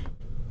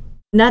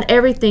not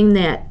everything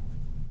that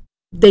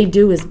they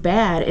do is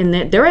bad, and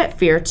that they're at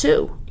fear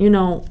too,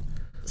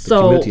 So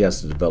the community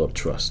has to develop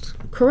trust.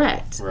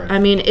 Correct. Right. I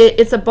mean,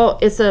 it's a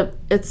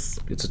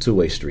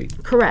two-way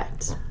street.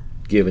 Correct.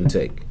 Give and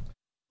take.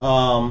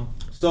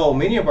 So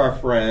many of our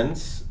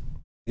friends.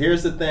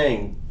 Here's the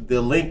thing: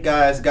 the link,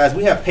 guys,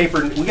 we have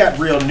paper. We got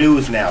real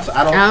news now, so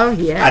I don't. Oh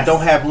yes. I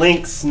don't have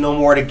links no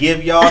more to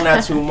give y'all.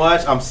 Not too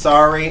much. I'm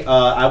sorry.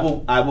 I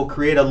will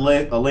create a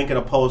link and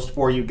a post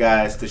for you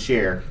guys to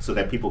share so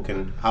that people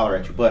can holler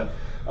at you. But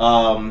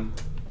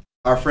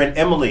our friend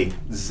Emily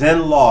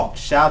Zen Loft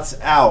shouts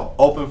out,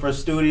 open for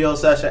studio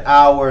session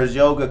hours,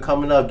 yoga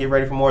coming up. Get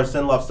ready for more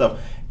Zen Loft stuff.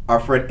 Our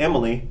friend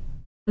Emily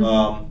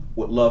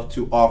would love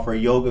to offer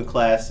yoga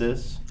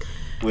classes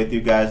with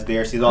you guys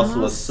there. She's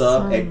also a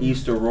sub at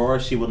East Aurora.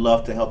 She would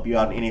love to help you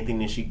out in anything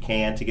that she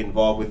can to get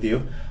involved with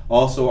you.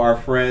 Also, our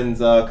friends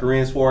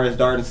Corinne Suarez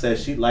Darden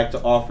says she'd like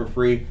to offer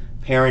free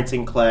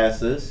parenting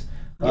classes.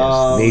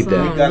 Yes, need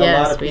that. We've got a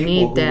lot of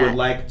people who would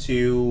like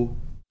to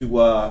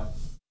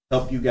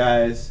help you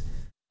guys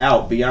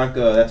out.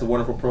 Bianca, that's a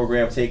wonderful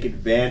program. Take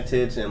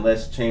advantage and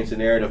let's change the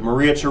narrative.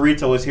 Maria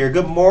Chorito is here.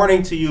 Good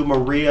morning to you,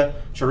 Maria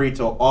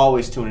Chorito,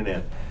 always tuning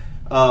in.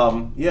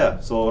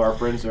 So our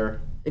friends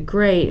are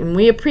great, and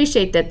we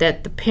appreciate that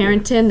the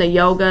parenting, the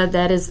yoga,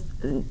 that is,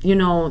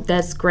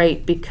 that's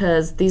great,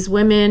 because these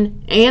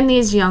women and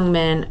these young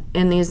men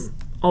and these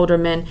older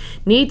men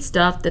need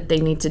stuff that they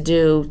need to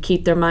do,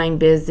 keep their mind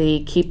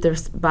busy, keep their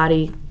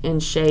body in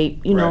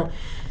shape. The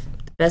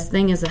best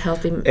thing is a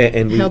healthy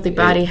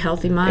body,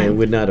 healthy mind. And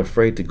we're not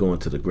afraid to go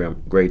into the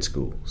grade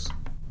schools,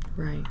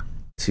 right,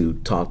 to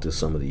talk to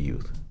some of the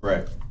youth.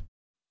 Right.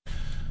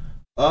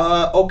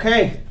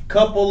 Okay,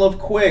 couple of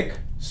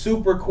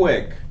super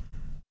quick,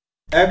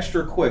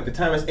 extra quick. The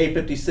time is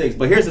 8:56.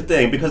 But here's the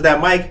thing, because that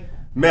mic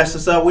messed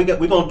us up, we're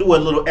gonna do a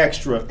little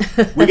extra.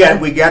 We're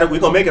gonna make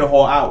it a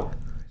whole hour.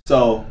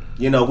 So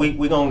we're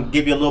gonna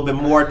give you a little bit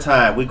more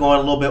time. We're going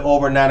a little bit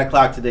over 9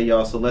 o'clock today,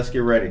 y'all. So let's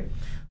get ready.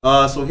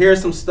 So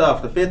here's some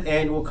stuff. The 5th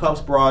annual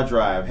Cups Broad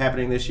Drive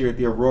happening this year at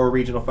the Aurora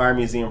Regional Fire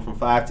Museum from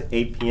 5 to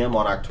 8 p.m.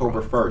 on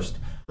October 1st.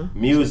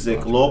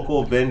 Music,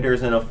 local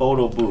vendors, and a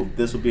photo booth.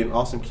 This will be an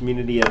awesome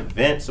community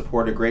event,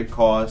 support a great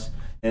cause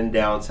in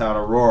downtown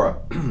Aurora.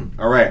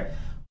 All right.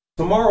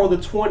 Tomorrow, today,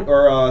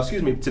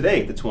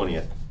 the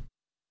 20th,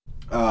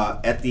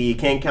 at the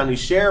Kane County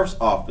Sheriff's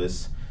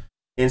Office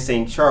in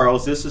St.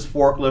 Charles, this is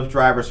forklift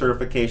driver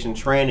certification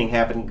training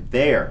happening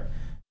there.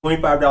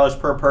 $25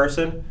 per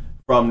person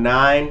from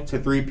 9 to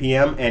 3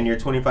 p.m. and your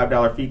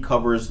 $25 fee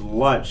covers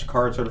lunch.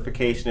 Card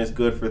certification is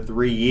good for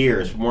 3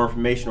 years. For more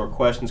information or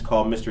questions,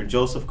 call Mr.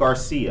 Joseph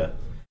Garcia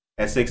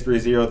at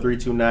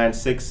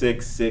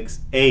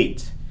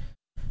 630-329-6668.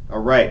 All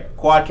right,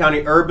 Quad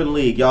County Urban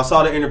League. Y'all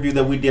saw the interview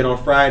that we did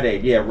on Friday.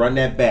 Yeah, run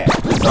that back.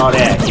 We saw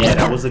that. Yeah,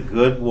 that was a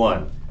good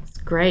one. It's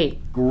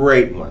great.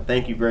 Great one.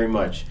 Thank you very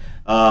much.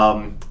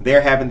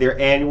 They're having their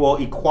annual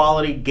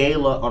Equality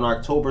Gala on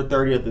October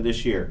 30th of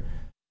this year.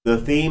 The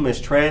theme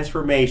is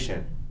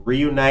transformation,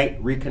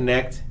 reunite,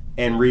 reconnect,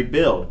 and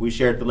rebuild. We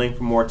shared the link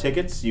for more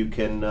tickets. You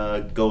can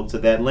go to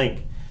that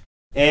link.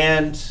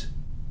 And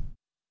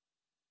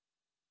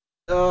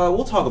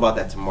we'll talk about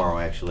that tomorrow,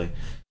 actually.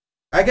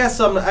 I got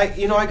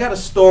I got a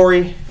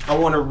story I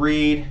want to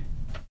read,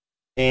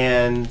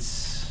 and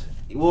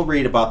we'll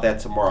read about that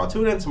tomorrow.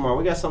 Tune in tomorrow.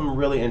 We got something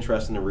really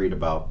interesting to read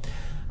about.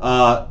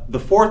 The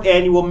 4th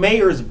annual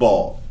Mayor's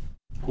Ball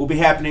will be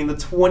happening the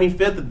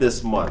 25th of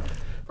this month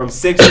from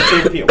 6 to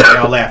 10 p.m. Why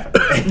y'all laughing?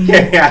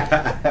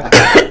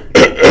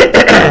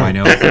 I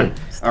know.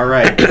 All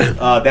right.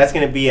 That's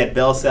going to be at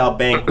Belle Salle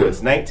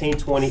Banquets,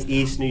 1920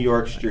 East New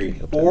York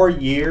Street. 4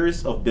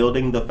 years of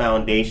building the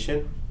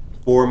foundation.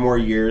 4 more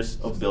years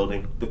of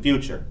building the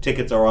future.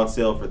 Tickets are on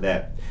sale for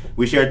that.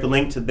 We shared the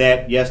link to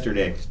that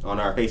yesterday on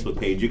our Facebook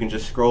page. You can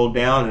just scroll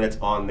down and it's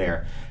on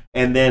there.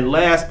 And then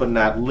last but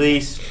not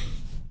least,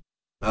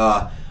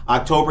 I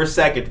October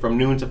 2nd from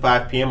noon to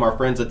 5 p.m., our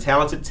friends at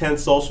Talented 10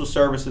 Social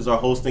Services are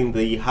hosting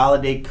the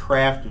Holiday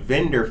Craft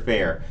Vendor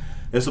Fair.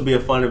 This will be a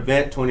fun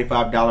event,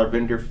 $25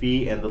 vendor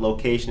fee, and the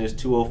location is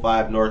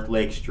 205 North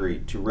Lake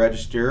Street. To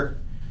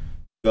register,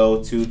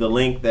 go to the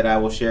link that I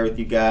will share with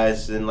you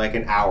guys in like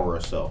an hour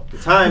or so. The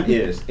time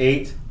is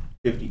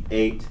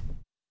 8:58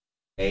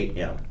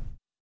 a.m.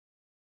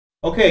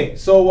 Okay,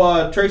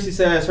 so Tracy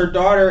says her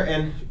daughter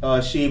and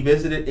she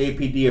visited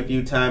APD a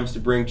few times to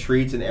bring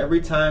treats, and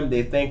every time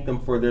they thank them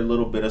for their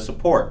little bit of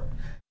support.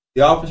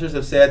 The officers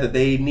have said that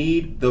they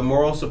need the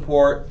moral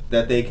support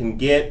that they can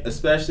get,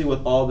 especially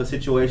with all the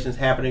situations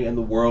happening in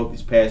the world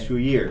these past few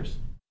years.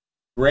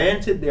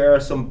 Granted, there are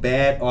some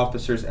bad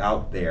officers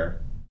out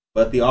there,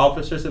 but the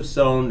officers have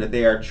shown that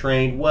they are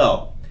trained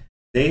well.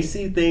 They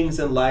see things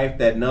in life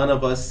that none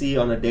of us see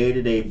on a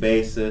day-to-day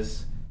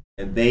basis,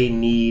 and they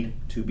need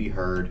to be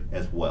heard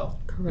as well.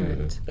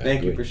 Correct.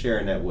 Thank you for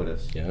sharing that with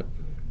us. Yep.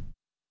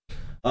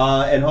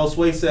 And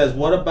Josue says,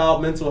 what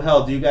about mental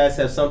health? Do you guys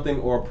have something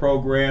or a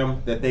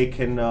program that they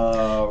can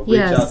reach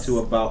out to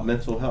about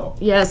mental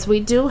health? Yes, we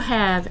do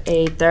have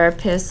a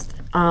therapist.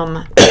 We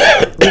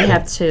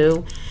have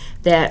two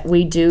that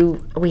we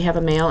do. We have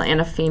a male and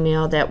a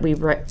female that we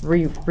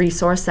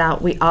resource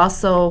out. We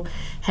also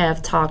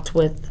have talked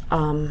with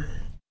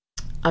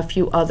a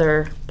few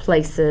other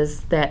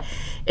places that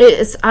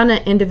it's on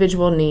an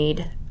individual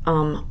need.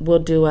 We'll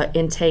do an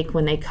intake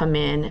when they come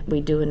in.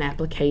 We do an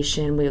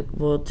application.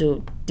 We'll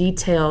do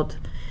detailed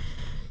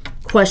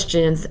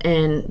questions,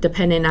 and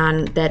depending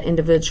on that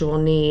individual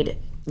need,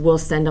 we'll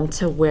send them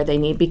to where they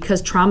need,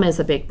 because trauma is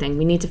a big thing.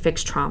 We need to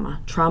fix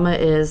trauma. Trauma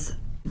is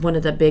one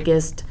of the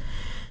biggest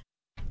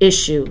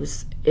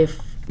issues. If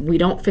we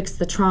don't fix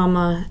the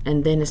trauma,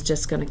 and then it's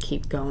just going to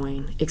keep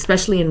going,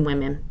 especially in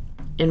women.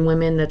 In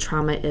women, the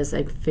trauma is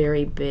a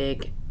very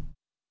big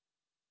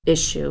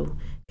issue,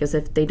 because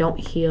if they don't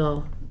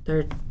heal,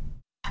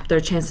 their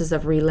chances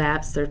of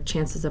relapse, their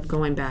chances of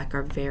going back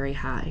are very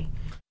high.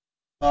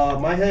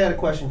 Mike, I had a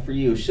question for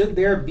you. Should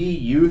there be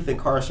youth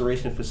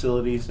incarceration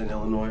facilities in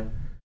Illinois?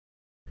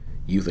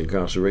 Youth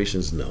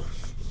incarcerations, no.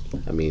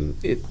 I mean,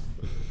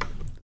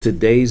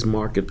 today's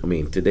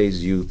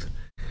youth,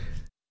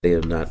 they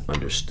are not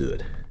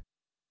understood.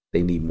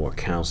 They need more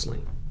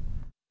counseling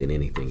than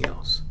anything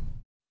else.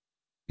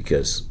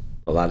 Because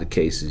a lot of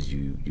cases,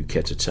 you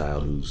catch a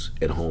child who's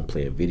at home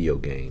playing video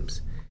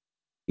games.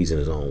 He's in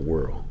his own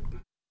world,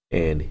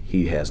 and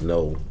he has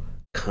no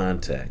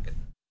contact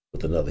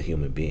with another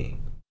human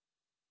being.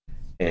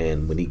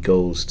 And when he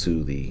goes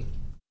to the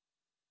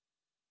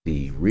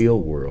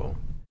real world,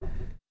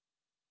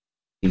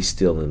 he's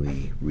still in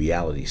the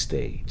reality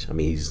stage. I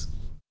mean,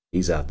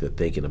 he's out there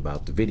thinking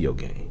about the video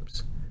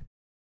games.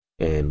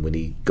 And when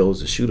he goes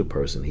to shoot a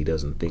person, he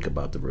doesn't think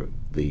about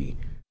the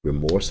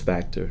remorse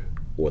factor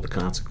or the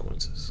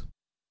consequences.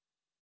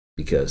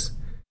 Because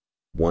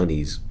one,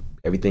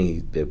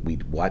 everything that we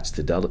watch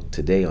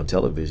today on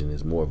television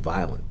is more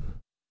violent.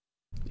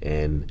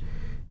 And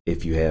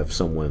if you have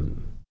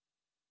someone,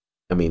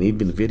 I mean,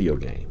 even video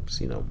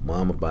games,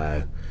 mama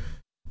buy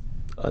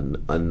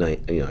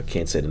I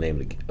can't say the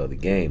name of the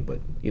game, but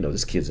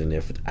this kid's in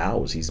there for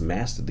hours. He's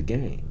mastered the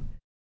game.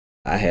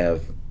 I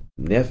have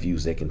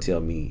nephews that can tell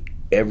me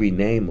every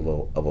name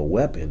of a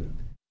weapon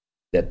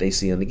that they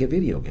see on the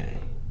video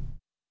game,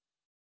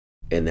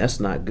 and that's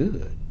not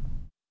good.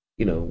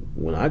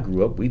 When I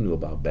grew up, we knew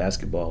about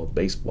basketball,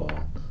 baseball,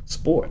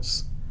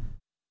 sports.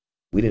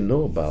 We didn't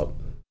know about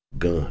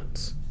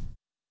guns,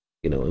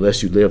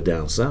 unless you live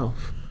down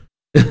south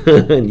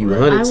and you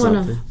hunted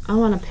something. I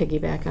want to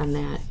piggyback on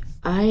that.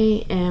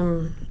 I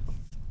am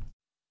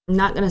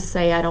not going to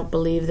say I don't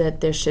believe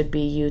that there should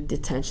be youth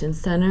detention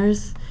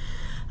centers.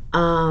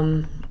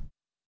 I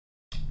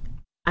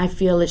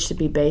feel it should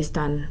be based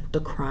on the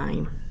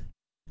crime.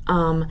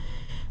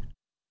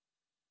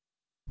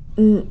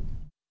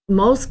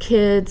 Most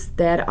kids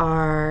that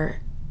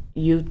are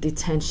youth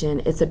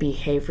detention, it's a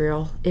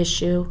behavioral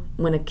issue.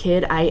 When a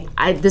kid,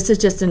 this is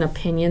just an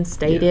opinion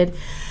stated. Yeah.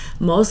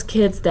 Most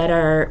kids that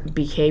are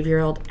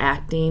behavioral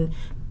acting,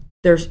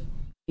 they're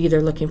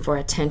either looking for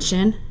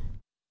attention,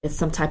 it's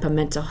some type of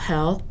mental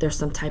health, there's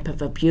some type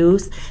of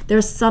abuse,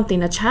 there's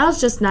something. A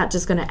child's just not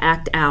just going to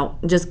act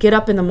out, just get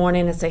up in the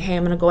morning and say, hey,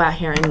 I'm going to go out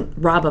here and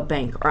rob a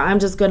bank, or I'm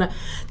just going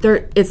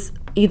to, it's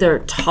either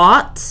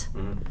taught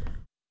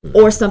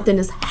or something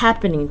is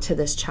happening to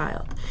this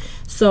child.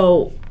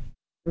 So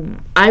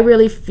I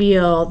really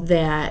feel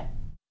that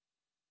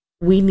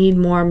we need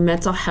more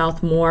mental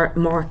health,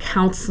 more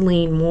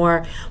counseling,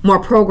 more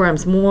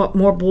programs,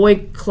 more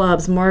boy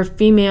clubs, more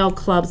female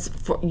clubs,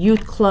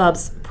 youth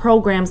clubs,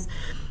 programs,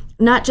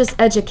 not just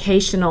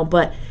educational,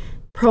 but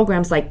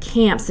programs like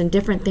camps and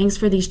different things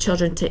for these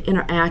children to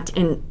interact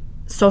and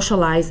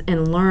socialize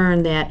and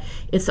learn that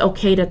it's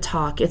okay to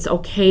talk, it's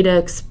okay to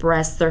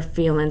express their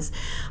feelings.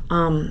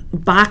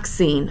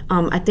 Boxing,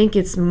 I think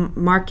it's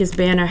Marcus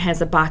Banner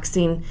has a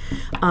boxing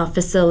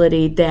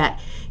facility that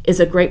is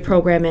a great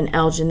program in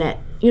Elgin that,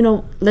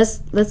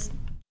 let's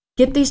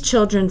get these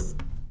children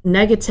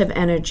negative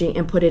energy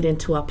and put it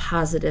into a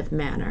positive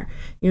manner.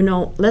 You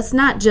know, let's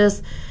not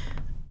just,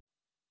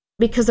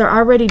 because they're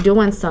already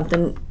doing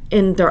something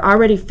and they're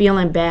already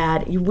feeling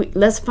bad,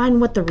 let's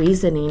find what the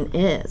reasoning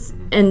is.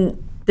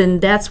 And then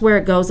that's where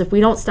it goes. If we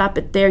don't stop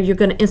it there, you're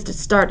going to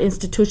start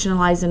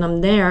institutionalizing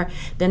them there.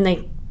 Then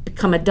they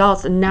become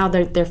adults, and now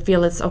they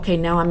feel it's okay.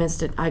 Now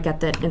I got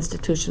that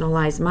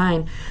institutionalized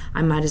mind.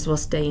 I might as well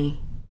stay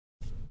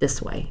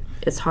this way.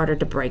 It's harder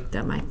to break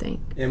them, I think.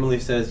 Emily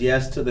says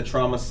yes to the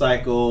trauma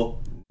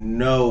cycle,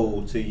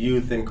 no to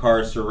youth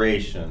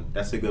incarceration.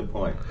 That's a good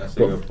point.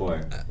 Good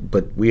point.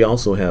 But we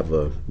also have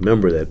a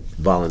member that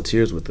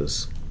volunteers with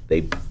us.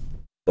 They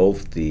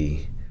both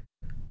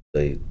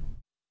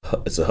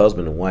it's a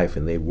husband and wife,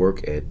 and they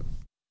work at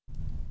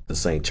the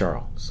St.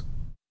 Charles.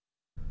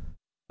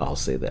 I'll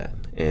say that.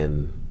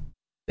 And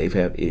they've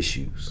had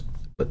issues,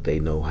 but they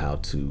know how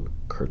to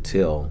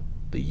curtail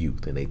the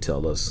youth. And they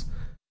tell us,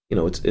 you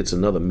know, it's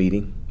another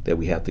meeting that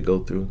we have to go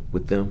through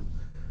with them,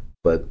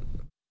 but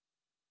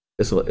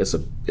it's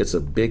a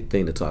big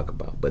thing to talk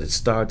about. But it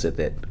starts with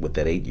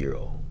that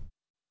 8-year-old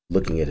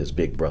looking at his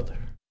big brother.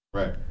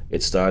 Right.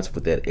 It starts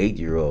with that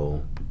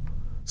 8-year-old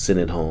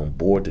sitting at home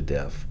bored to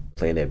death,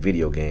 playing that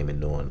video game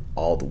and knowing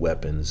all the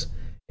weapons,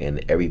 and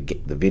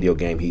the video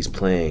game he's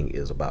playing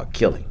is about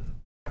killing.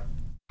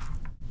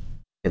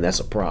 And that's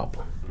a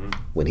problem.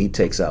 When he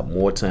takes out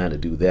more time to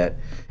do that,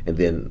 and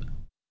then,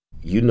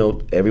 you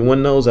know,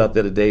 everyone knows out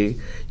there today,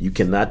 you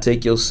cannot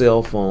take your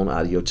cell phone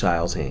out of your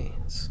child's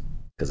hands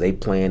because they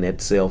playing that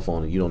cell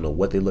phone and you don't know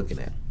what they're looking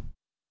at.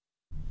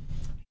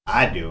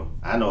 I do.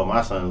 I know what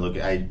my son is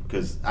looking at,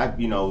 because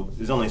you know,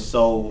 there's only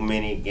so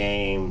many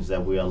games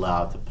that we're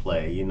allowed to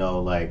play. You know,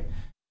 like,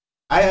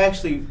 I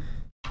actually,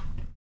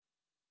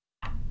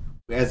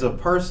 as a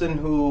person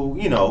who,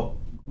 you know,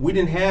 we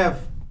didn't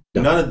have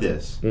none of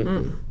this.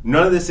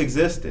 None of this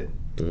existed.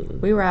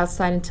 We were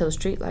outside until the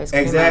street lights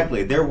came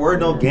Exactly. out. There were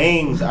no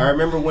games. I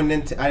remember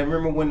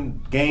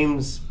when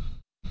games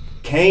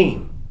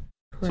came.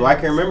 So I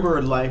can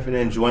remember life and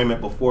enjoyment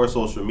before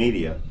social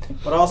media.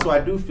 But also, I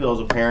do feel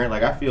as a parent,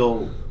 like, I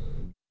feel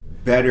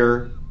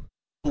better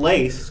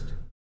placed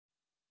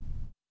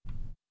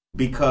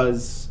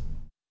because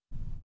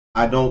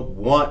I don't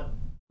want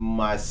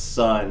my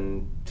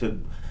son to.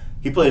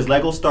 He plays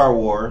Lego Star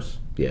Wars.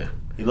 Yeah.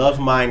 He loves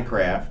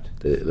Minecraft.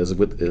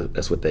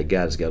 That's what that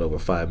guy has got over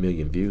 5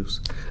 million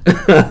views. For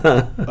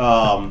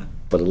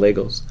the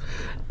Legos.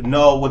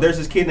 No, well, there's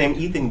this kid named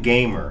Ethan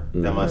Gamer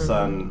that my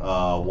son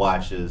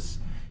watches.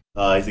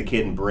 He's a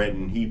kid in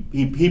Britain.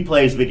 He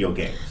plays video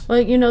games. Well,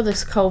 you know,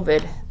 this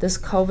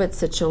COVID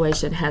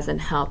situation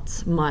hasn't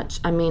helped much.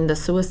 I mean, the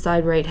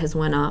suicide rate has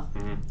went up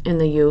in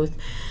the youth.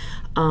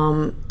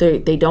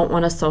 They don't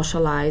want to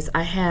socialize.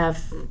 I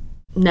have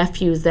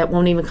nephews that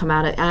won't even come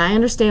out. And I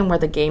understand where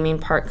the gaming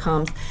part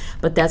comes,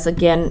 but that's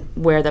again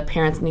where the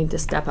parents need to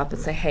step up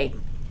and say, hey,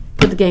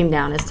 put the game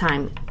down, it's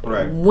time.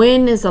 Right.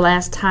 When is the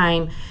last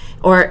time,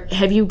 or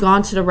have you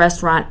gone to the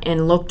restaurant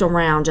and looked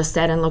around, just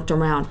sat and looked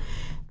around?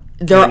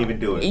 Can't even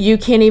do it. You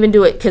can't even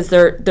do it because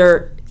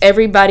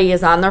everybody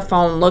is on their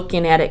phone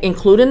looking at it,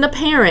 including the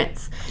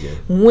parents. Yeah.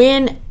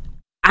 When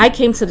I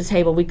came to the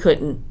table, we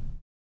couldn't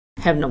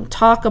have no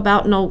talk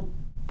about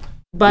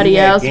nobody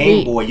else.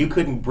 Game Boy. You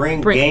couldn't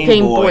bring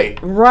Game Boy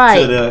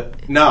right. to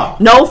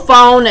no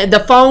phone.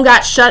 The phone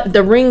got shut. The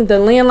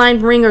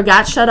landline ringer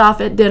got shut off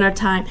at dinner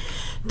time.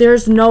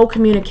 There's no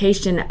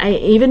communication.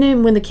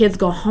 Even when the kids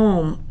go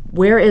home,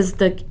 where's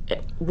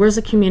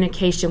the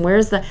communication?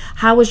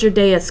 How was your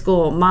day at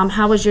school? Mom,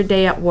 how was your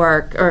day at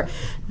work? Or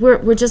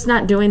we're just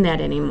not doing that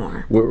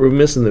anymore. We're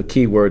missing the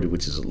key word,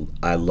 which is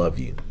I love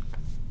you,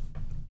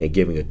 and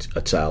giving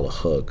a child a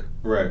hug.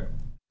 Right.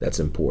 That's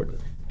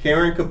important.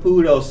 Karen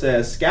Caputo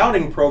says,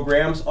 scouting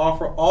programs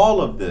offer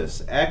all of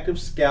this. Active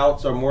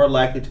scouts are more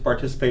likely to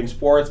participate in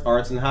sports,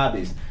 arts, and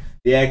hobbies.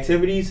 The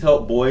activities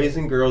help boys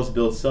and girls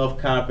build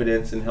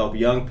self-confidence and help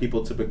young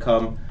people to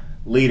become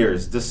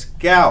leaders. The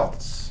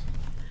scouts.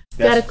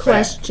 Got a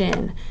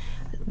question.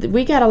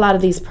 We got a lot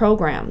of these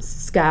programs.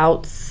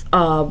 Scouts,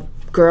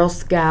 Girl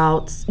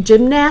Scouts,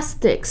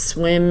 gymnastics,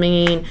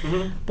 swimming.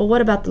 But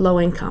what about the low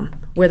income,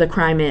 where the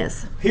crime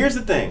is? Here's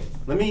the thing.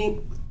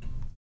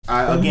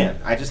 Again,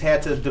 I just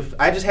had to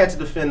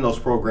defend those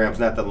programs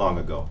not that long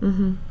ago.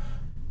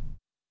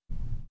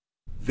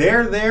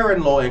 They're there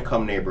in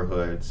low-income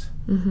neighborhoods.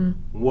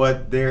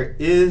 What there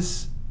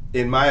is,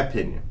 in my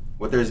opinion,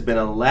 what there's been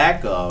a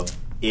lack of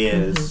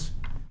is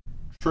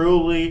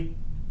truly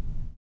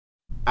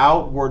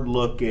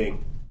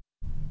outward-looking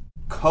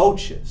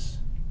coaches.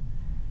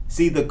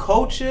 See, the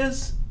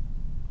coaches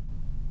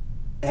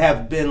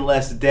have been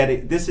less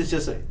dedicated.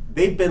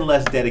 They've been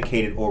less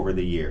dedicated over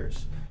the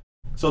years.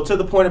 So to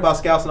the point about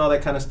scouts and all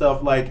that kind of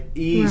stuff, like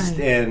East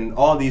and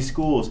all these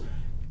schools,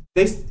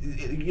 you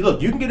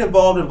can get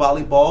involved in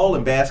volleyball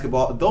and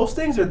basketball. Those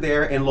things are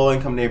there in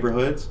low-income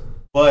neighborhoods.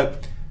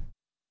 But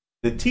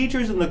the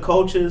teachers and the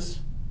coaches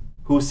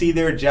who see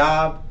their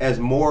job as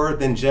more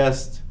than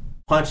just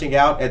punching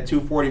out at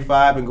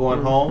 2:45 and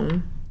going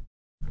home,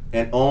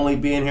 and only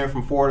being here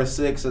from 4 to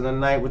 6 in the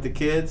night with the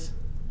kids,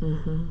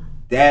 Mm-hmm.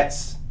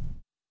 that's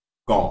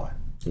gone.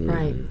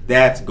 Right.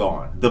 That's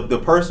gone. The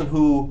person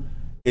who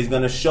is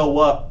going to show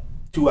up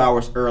 2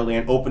 hours early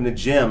and open the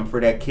gym for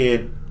that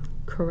kid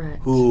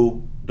Correct.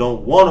 who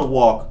don't want to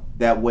walk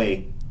that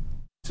way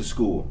to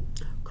school.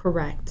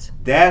 Correct.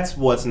 That's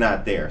what's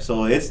not there.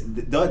 So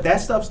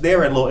that stuff's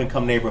there in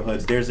low-income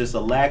neighborhoods. There's just a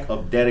lack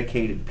of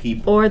dedicated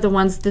people. Or the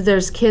ones that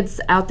there's kids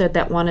out there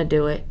that want to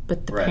do it,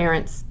 but the Right.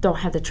 parents don't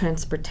have the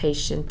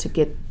transportation to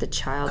get the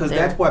child Because there.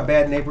 that's why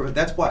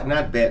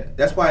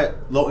that's why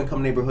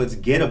low-income neighborhoods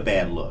get a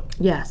bad look.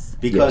 Yes.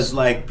 Because Yes.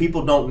 like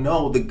people don't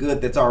know the good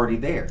that's already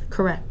there.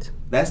 Correct.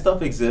 That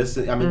stuff exists.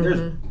 I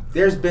mean,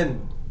 there's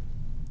been.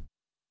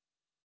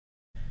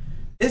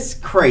 It's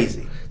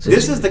crazy.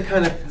 This is the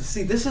kind of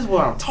this is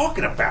what I'm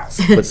talking about.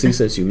 But see,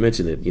 since you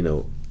mentioned it,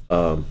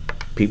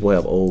 people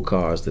have old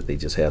cars that they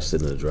just have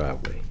sitting in the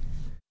driveway.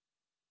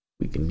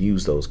 We can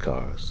use those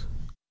cars,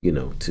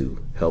 to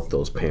help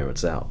those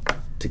parents out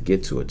to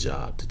get to a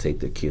job, to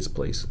take their kids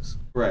places.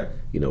 Right.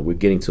 We're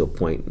getting to a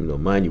point,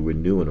 mind you, we're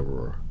new in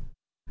Aurora,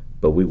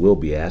 but we will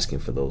be asking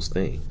for those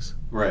things.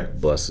 Right.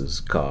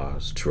 Buses,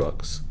 cars,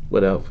 trucks,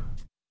 whatever.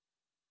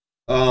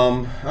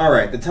 All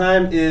right. The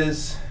time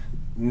is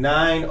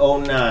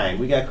 9:09.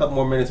 We got a couple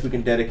more minutes we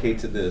can dedicate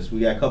to this.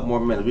 We got a couple more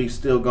minutes. We're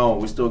still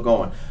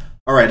going.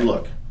 All right,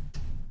 look.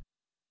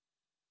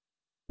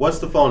 What's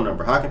the phone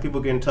number? How can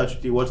people get in touch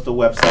with you? What's the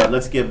website?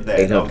 Let's give that.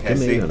 800. Okay, Come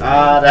see. in.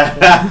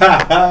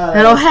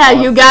 I don't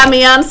have, you got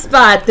me on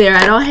spot there.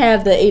 I don't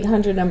have the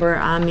 800 number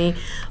on me.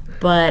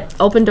 But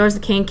Open Doors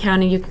of Kane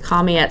County, you can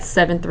call me at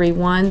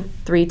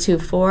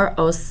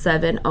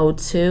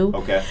 731-324-0702.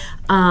 Okay.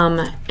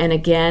 And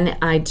again,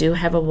 I do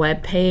have a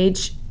web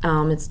page.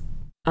 It's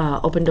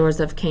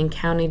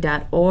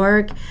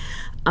opendoorsofkanecounty.org.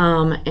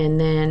 And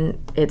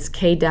then it's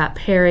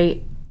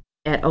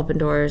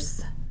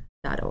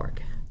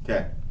k.perry@opendoors.org.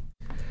 Okay.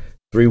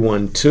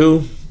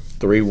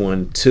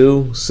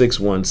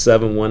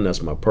 312-312-6171.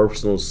 That's my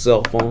personal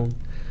cell phone.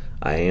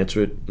 I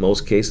answer it.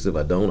 Most cases, if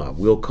I don't, I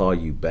will call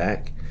you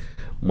back.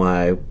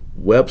 My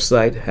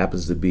website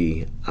happens to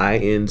be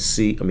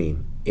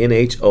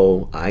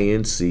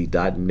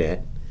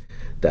NHOINC.net.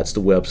 That's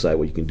the website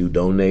where you can do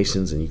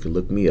donations and you can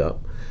look me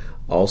up.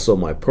 Also,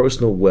 my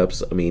personal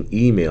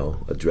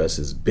email address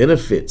is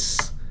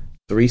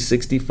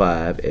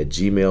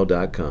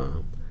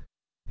benefits365@gmail.com.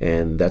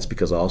 And that's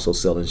because I also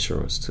sell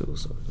insurance too.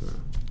 So,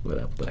 but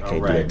I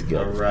can't do that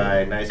together. All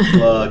right. Nice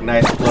plug.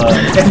 Nice plug.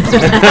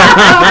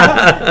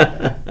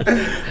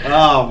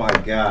 Oh, my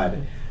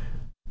God.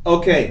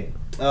 Okay.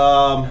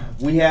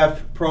 We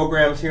have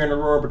programs here in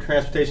Aurora, but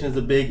transportation is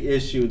a big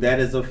issue. That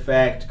is a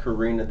fact,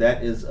 Karina.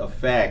 That is a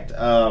fact.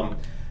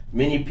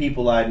 Many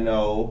people I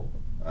know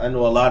a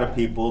lot of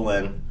people,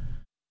 and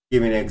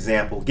giving an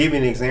example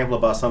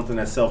about something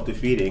that's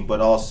self-defeating,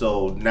 but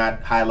also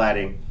not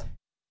highlighting.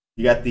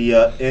 You got the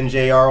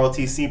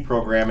NJROTC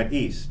program at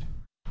East.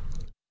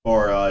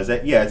 Or is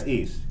that? Yeah, it's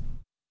East.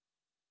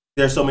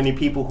 There's so many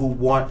people who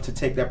want to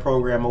take that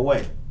program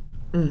away.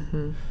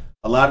 Mm-hmm.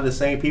 A lot of the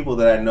same people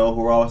that I know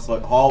who are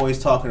always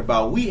talking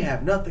about, we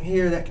have nothing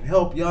here that can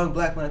help young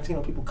Black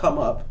Latino people come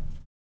up,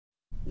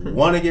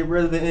 want to get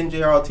rid of the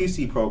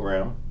NJROTC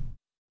program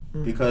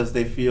because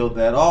they feel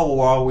that,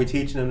 all we're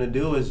teaching them to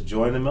do is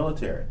join the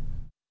military.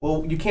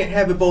 Well, you can't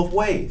have it both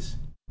ways.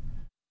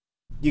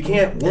 You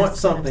can't want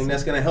something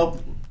that's going to help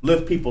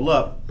lift people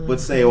up, but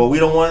say, well, we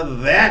don't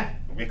want that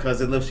because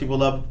it lifts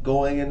people up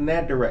going in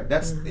that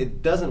direction.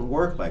 It doesn't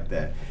work like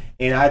that.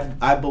 And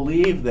I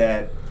believe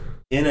that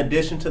in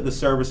addition to the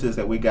services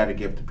that we got to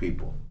give to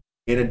people,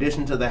 in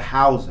addition to the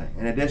housing,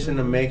 in addition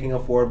to making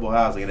affordable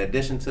housing, in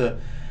addition to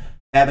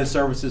having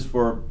services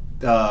for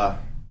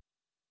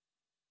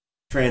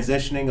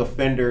transitioning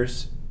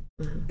offenders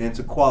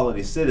into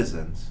quality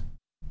citizens,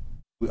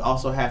 we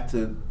also have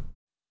to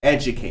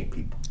educate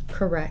people.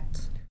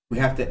 Correct. We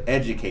have to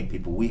educate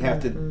people. We have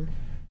to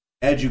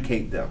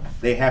educate them.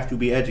 They have to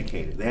be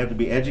educated. They have to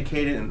be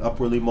educated and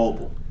upwardly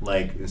mobile.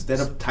 Like, instead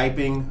of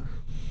typing,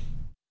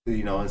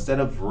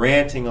 instead of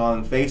ranting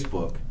on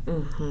Facebook,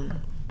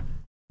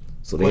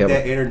 So put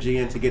that energy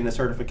into getting a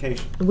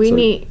certification. We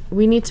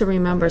need to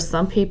remember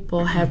some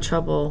people have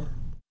trouble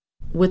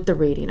with the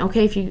reading.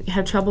 Okay, if you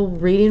have trouble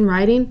reading,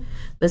 writing,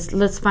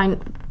 let's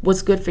find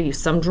what's good for you.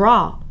 Some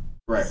draw.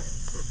 Right.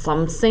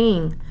 Some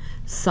sing.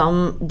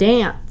 Some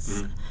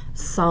dance,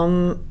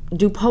 some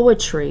do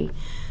poetry,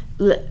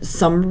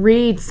 some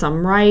read,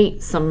 some write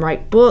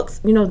books.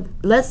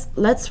 Let's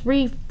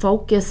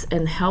refocus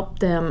and help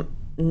them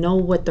know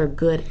what they're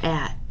good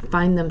at,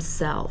 find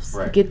themselves,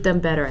 get them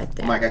better at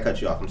that. Mike, I cut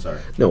you off. I'm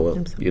sorry. No,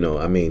 well,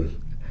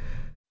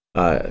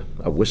 I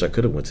wish I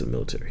could have went to the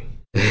military.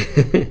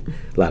 A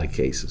lot of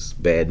cases,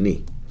 bad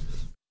knee.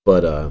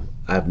 But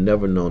I've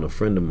never known a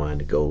friend of mine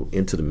to go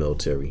into the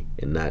military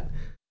and not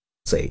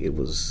say it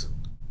was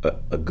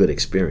a good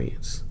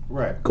experience.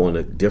 Right. Going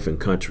to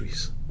different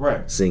countries.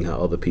 Right. Seeing how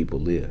other people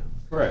live.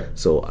 Right.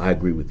 So I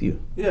agree with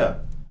you. Yeah.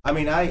 I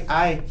mean,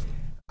 I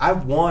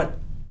want,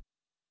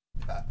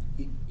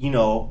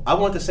 I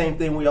want the same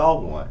thing we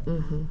all want.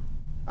 Mm-hmm.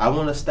 I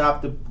want to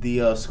stop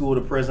the school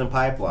to prison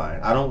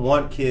pipeline. I don't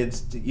want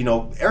kids to,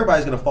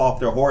 everybody's going to fall off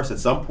their horse at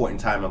some point in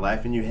time in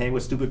life, and you hang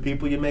with stupid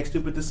people, you make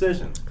stupid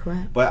decisions.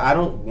 Correct. But I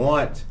don't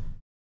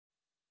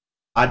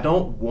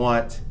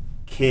want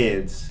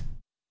kids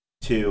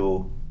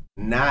to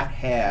not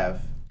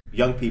have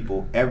young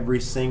people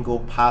every single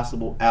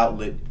possible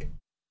outlet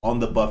on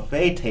the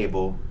buffet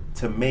table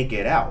to make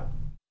it out.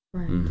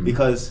 Right. Mhm.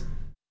 Because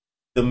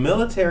the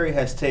military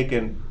has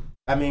taken,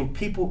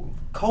 people,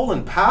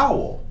 Colin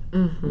Powell,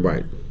 Mm-hmm.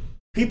 Right.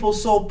 people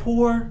so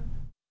poor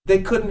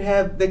they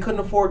couldn't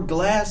afford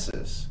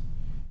glasses,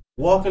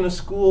 walking to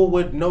school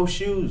with no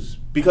shoes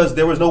because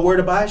there was nowhere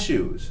to buy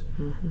shoes.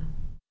 Mm-hmm.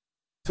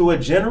 To a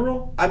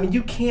general,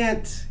 you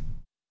can't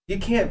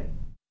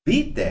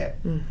beat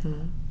that.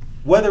 Mm-hmm.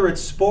 Whether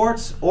it's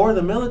sports or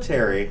the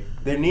military,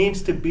 there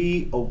needs to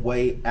be a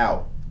way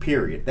out.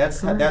 Period. That's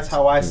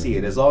how I see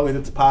it. As long as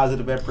it's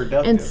positive and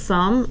productive.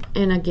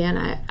 And again,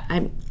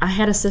 I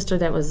had a sister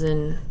that was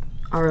in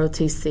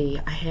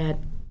ROTC. I had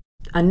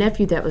a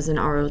nephew that was in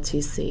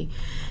ROTC.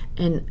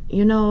 And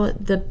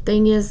the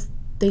thing is,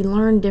 they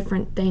learn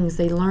different things.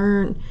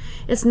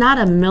 It's not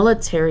a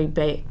military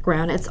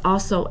background. It's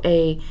also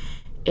a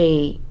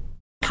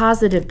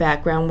positive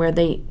background where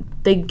they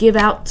give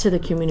out to the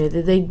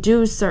community. They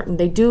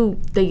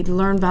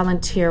learn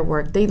volunteer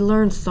work. They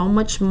learn so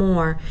much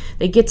more.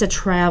 They get to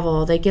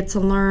travel. They get to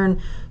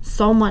learn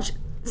so much.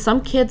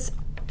 Some kids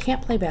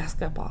can't play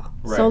basketball.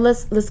 Right. So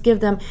let's give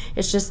them,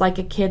 it's just like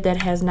a kid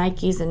that has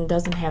Nikes and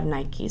doesn't have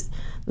Nikes.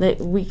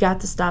 We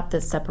got to stop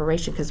that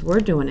separation because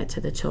we're doing it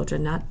to the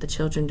children, not the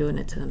children doing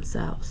it to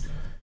themselves.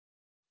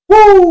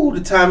 Woo!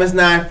 The time is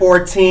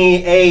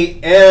 9:14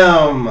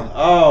 a.m.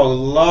 Oh,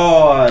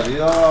 Lord.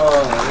 Yo.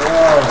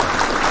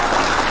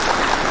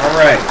 All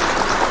right.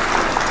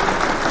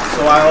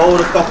 So I owed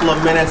a couple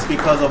of minutes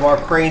because of our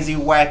crazy,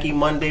 wacky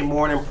Monday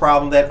morning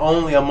problem that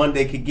only a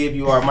Monday could give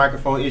you, our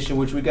microphone issue,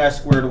 which we got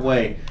squared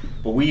away.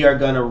 But we are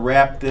going to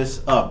wrap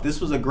this up. This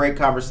was a great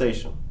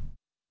conversation.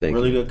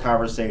 Really good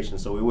conversation.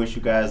 So we wish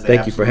you guys the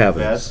Thank you for absolute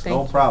having best. us.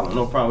 No problem.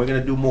 We're going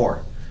to do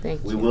more.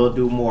 Thank you. We will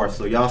do more.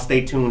 So y'all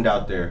stay tuned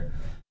out there.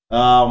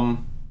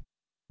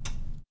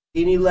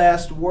 Any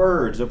last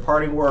words or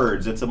parting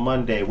words? It's a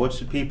Monday. What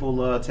should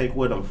people take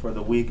with them for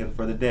the week and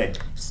for the day?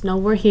 Just know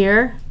we're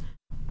here.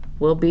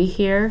 We'll be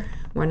here.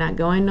 We're not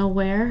going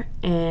nowhere.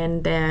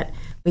 And that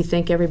we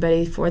thank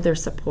everybody for their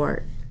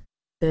support.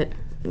 That,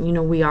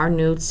 we are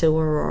new to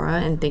Aurora,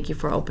 and thank you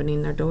for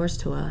opening their doors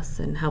to us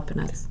and helping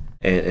us.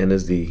 And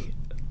as we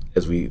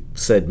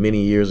said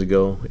many years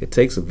ago, it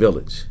takes a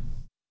village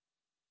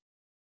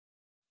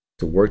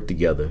to work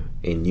together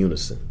in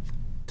unison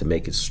to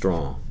make it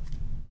strong.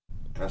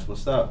 That's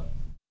what's up.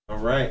 All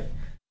right,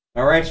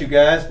 you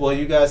guys. Well,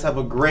 you guys have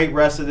a great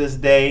rest of this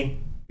day.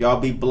 Y'all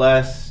be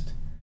blessed.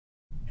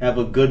 Have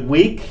a good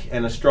week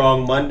and a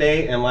strong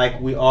Monday. And like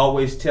we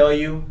always tell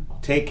you,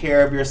 take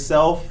care of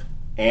yourself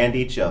and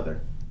each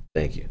other.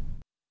 Thank you.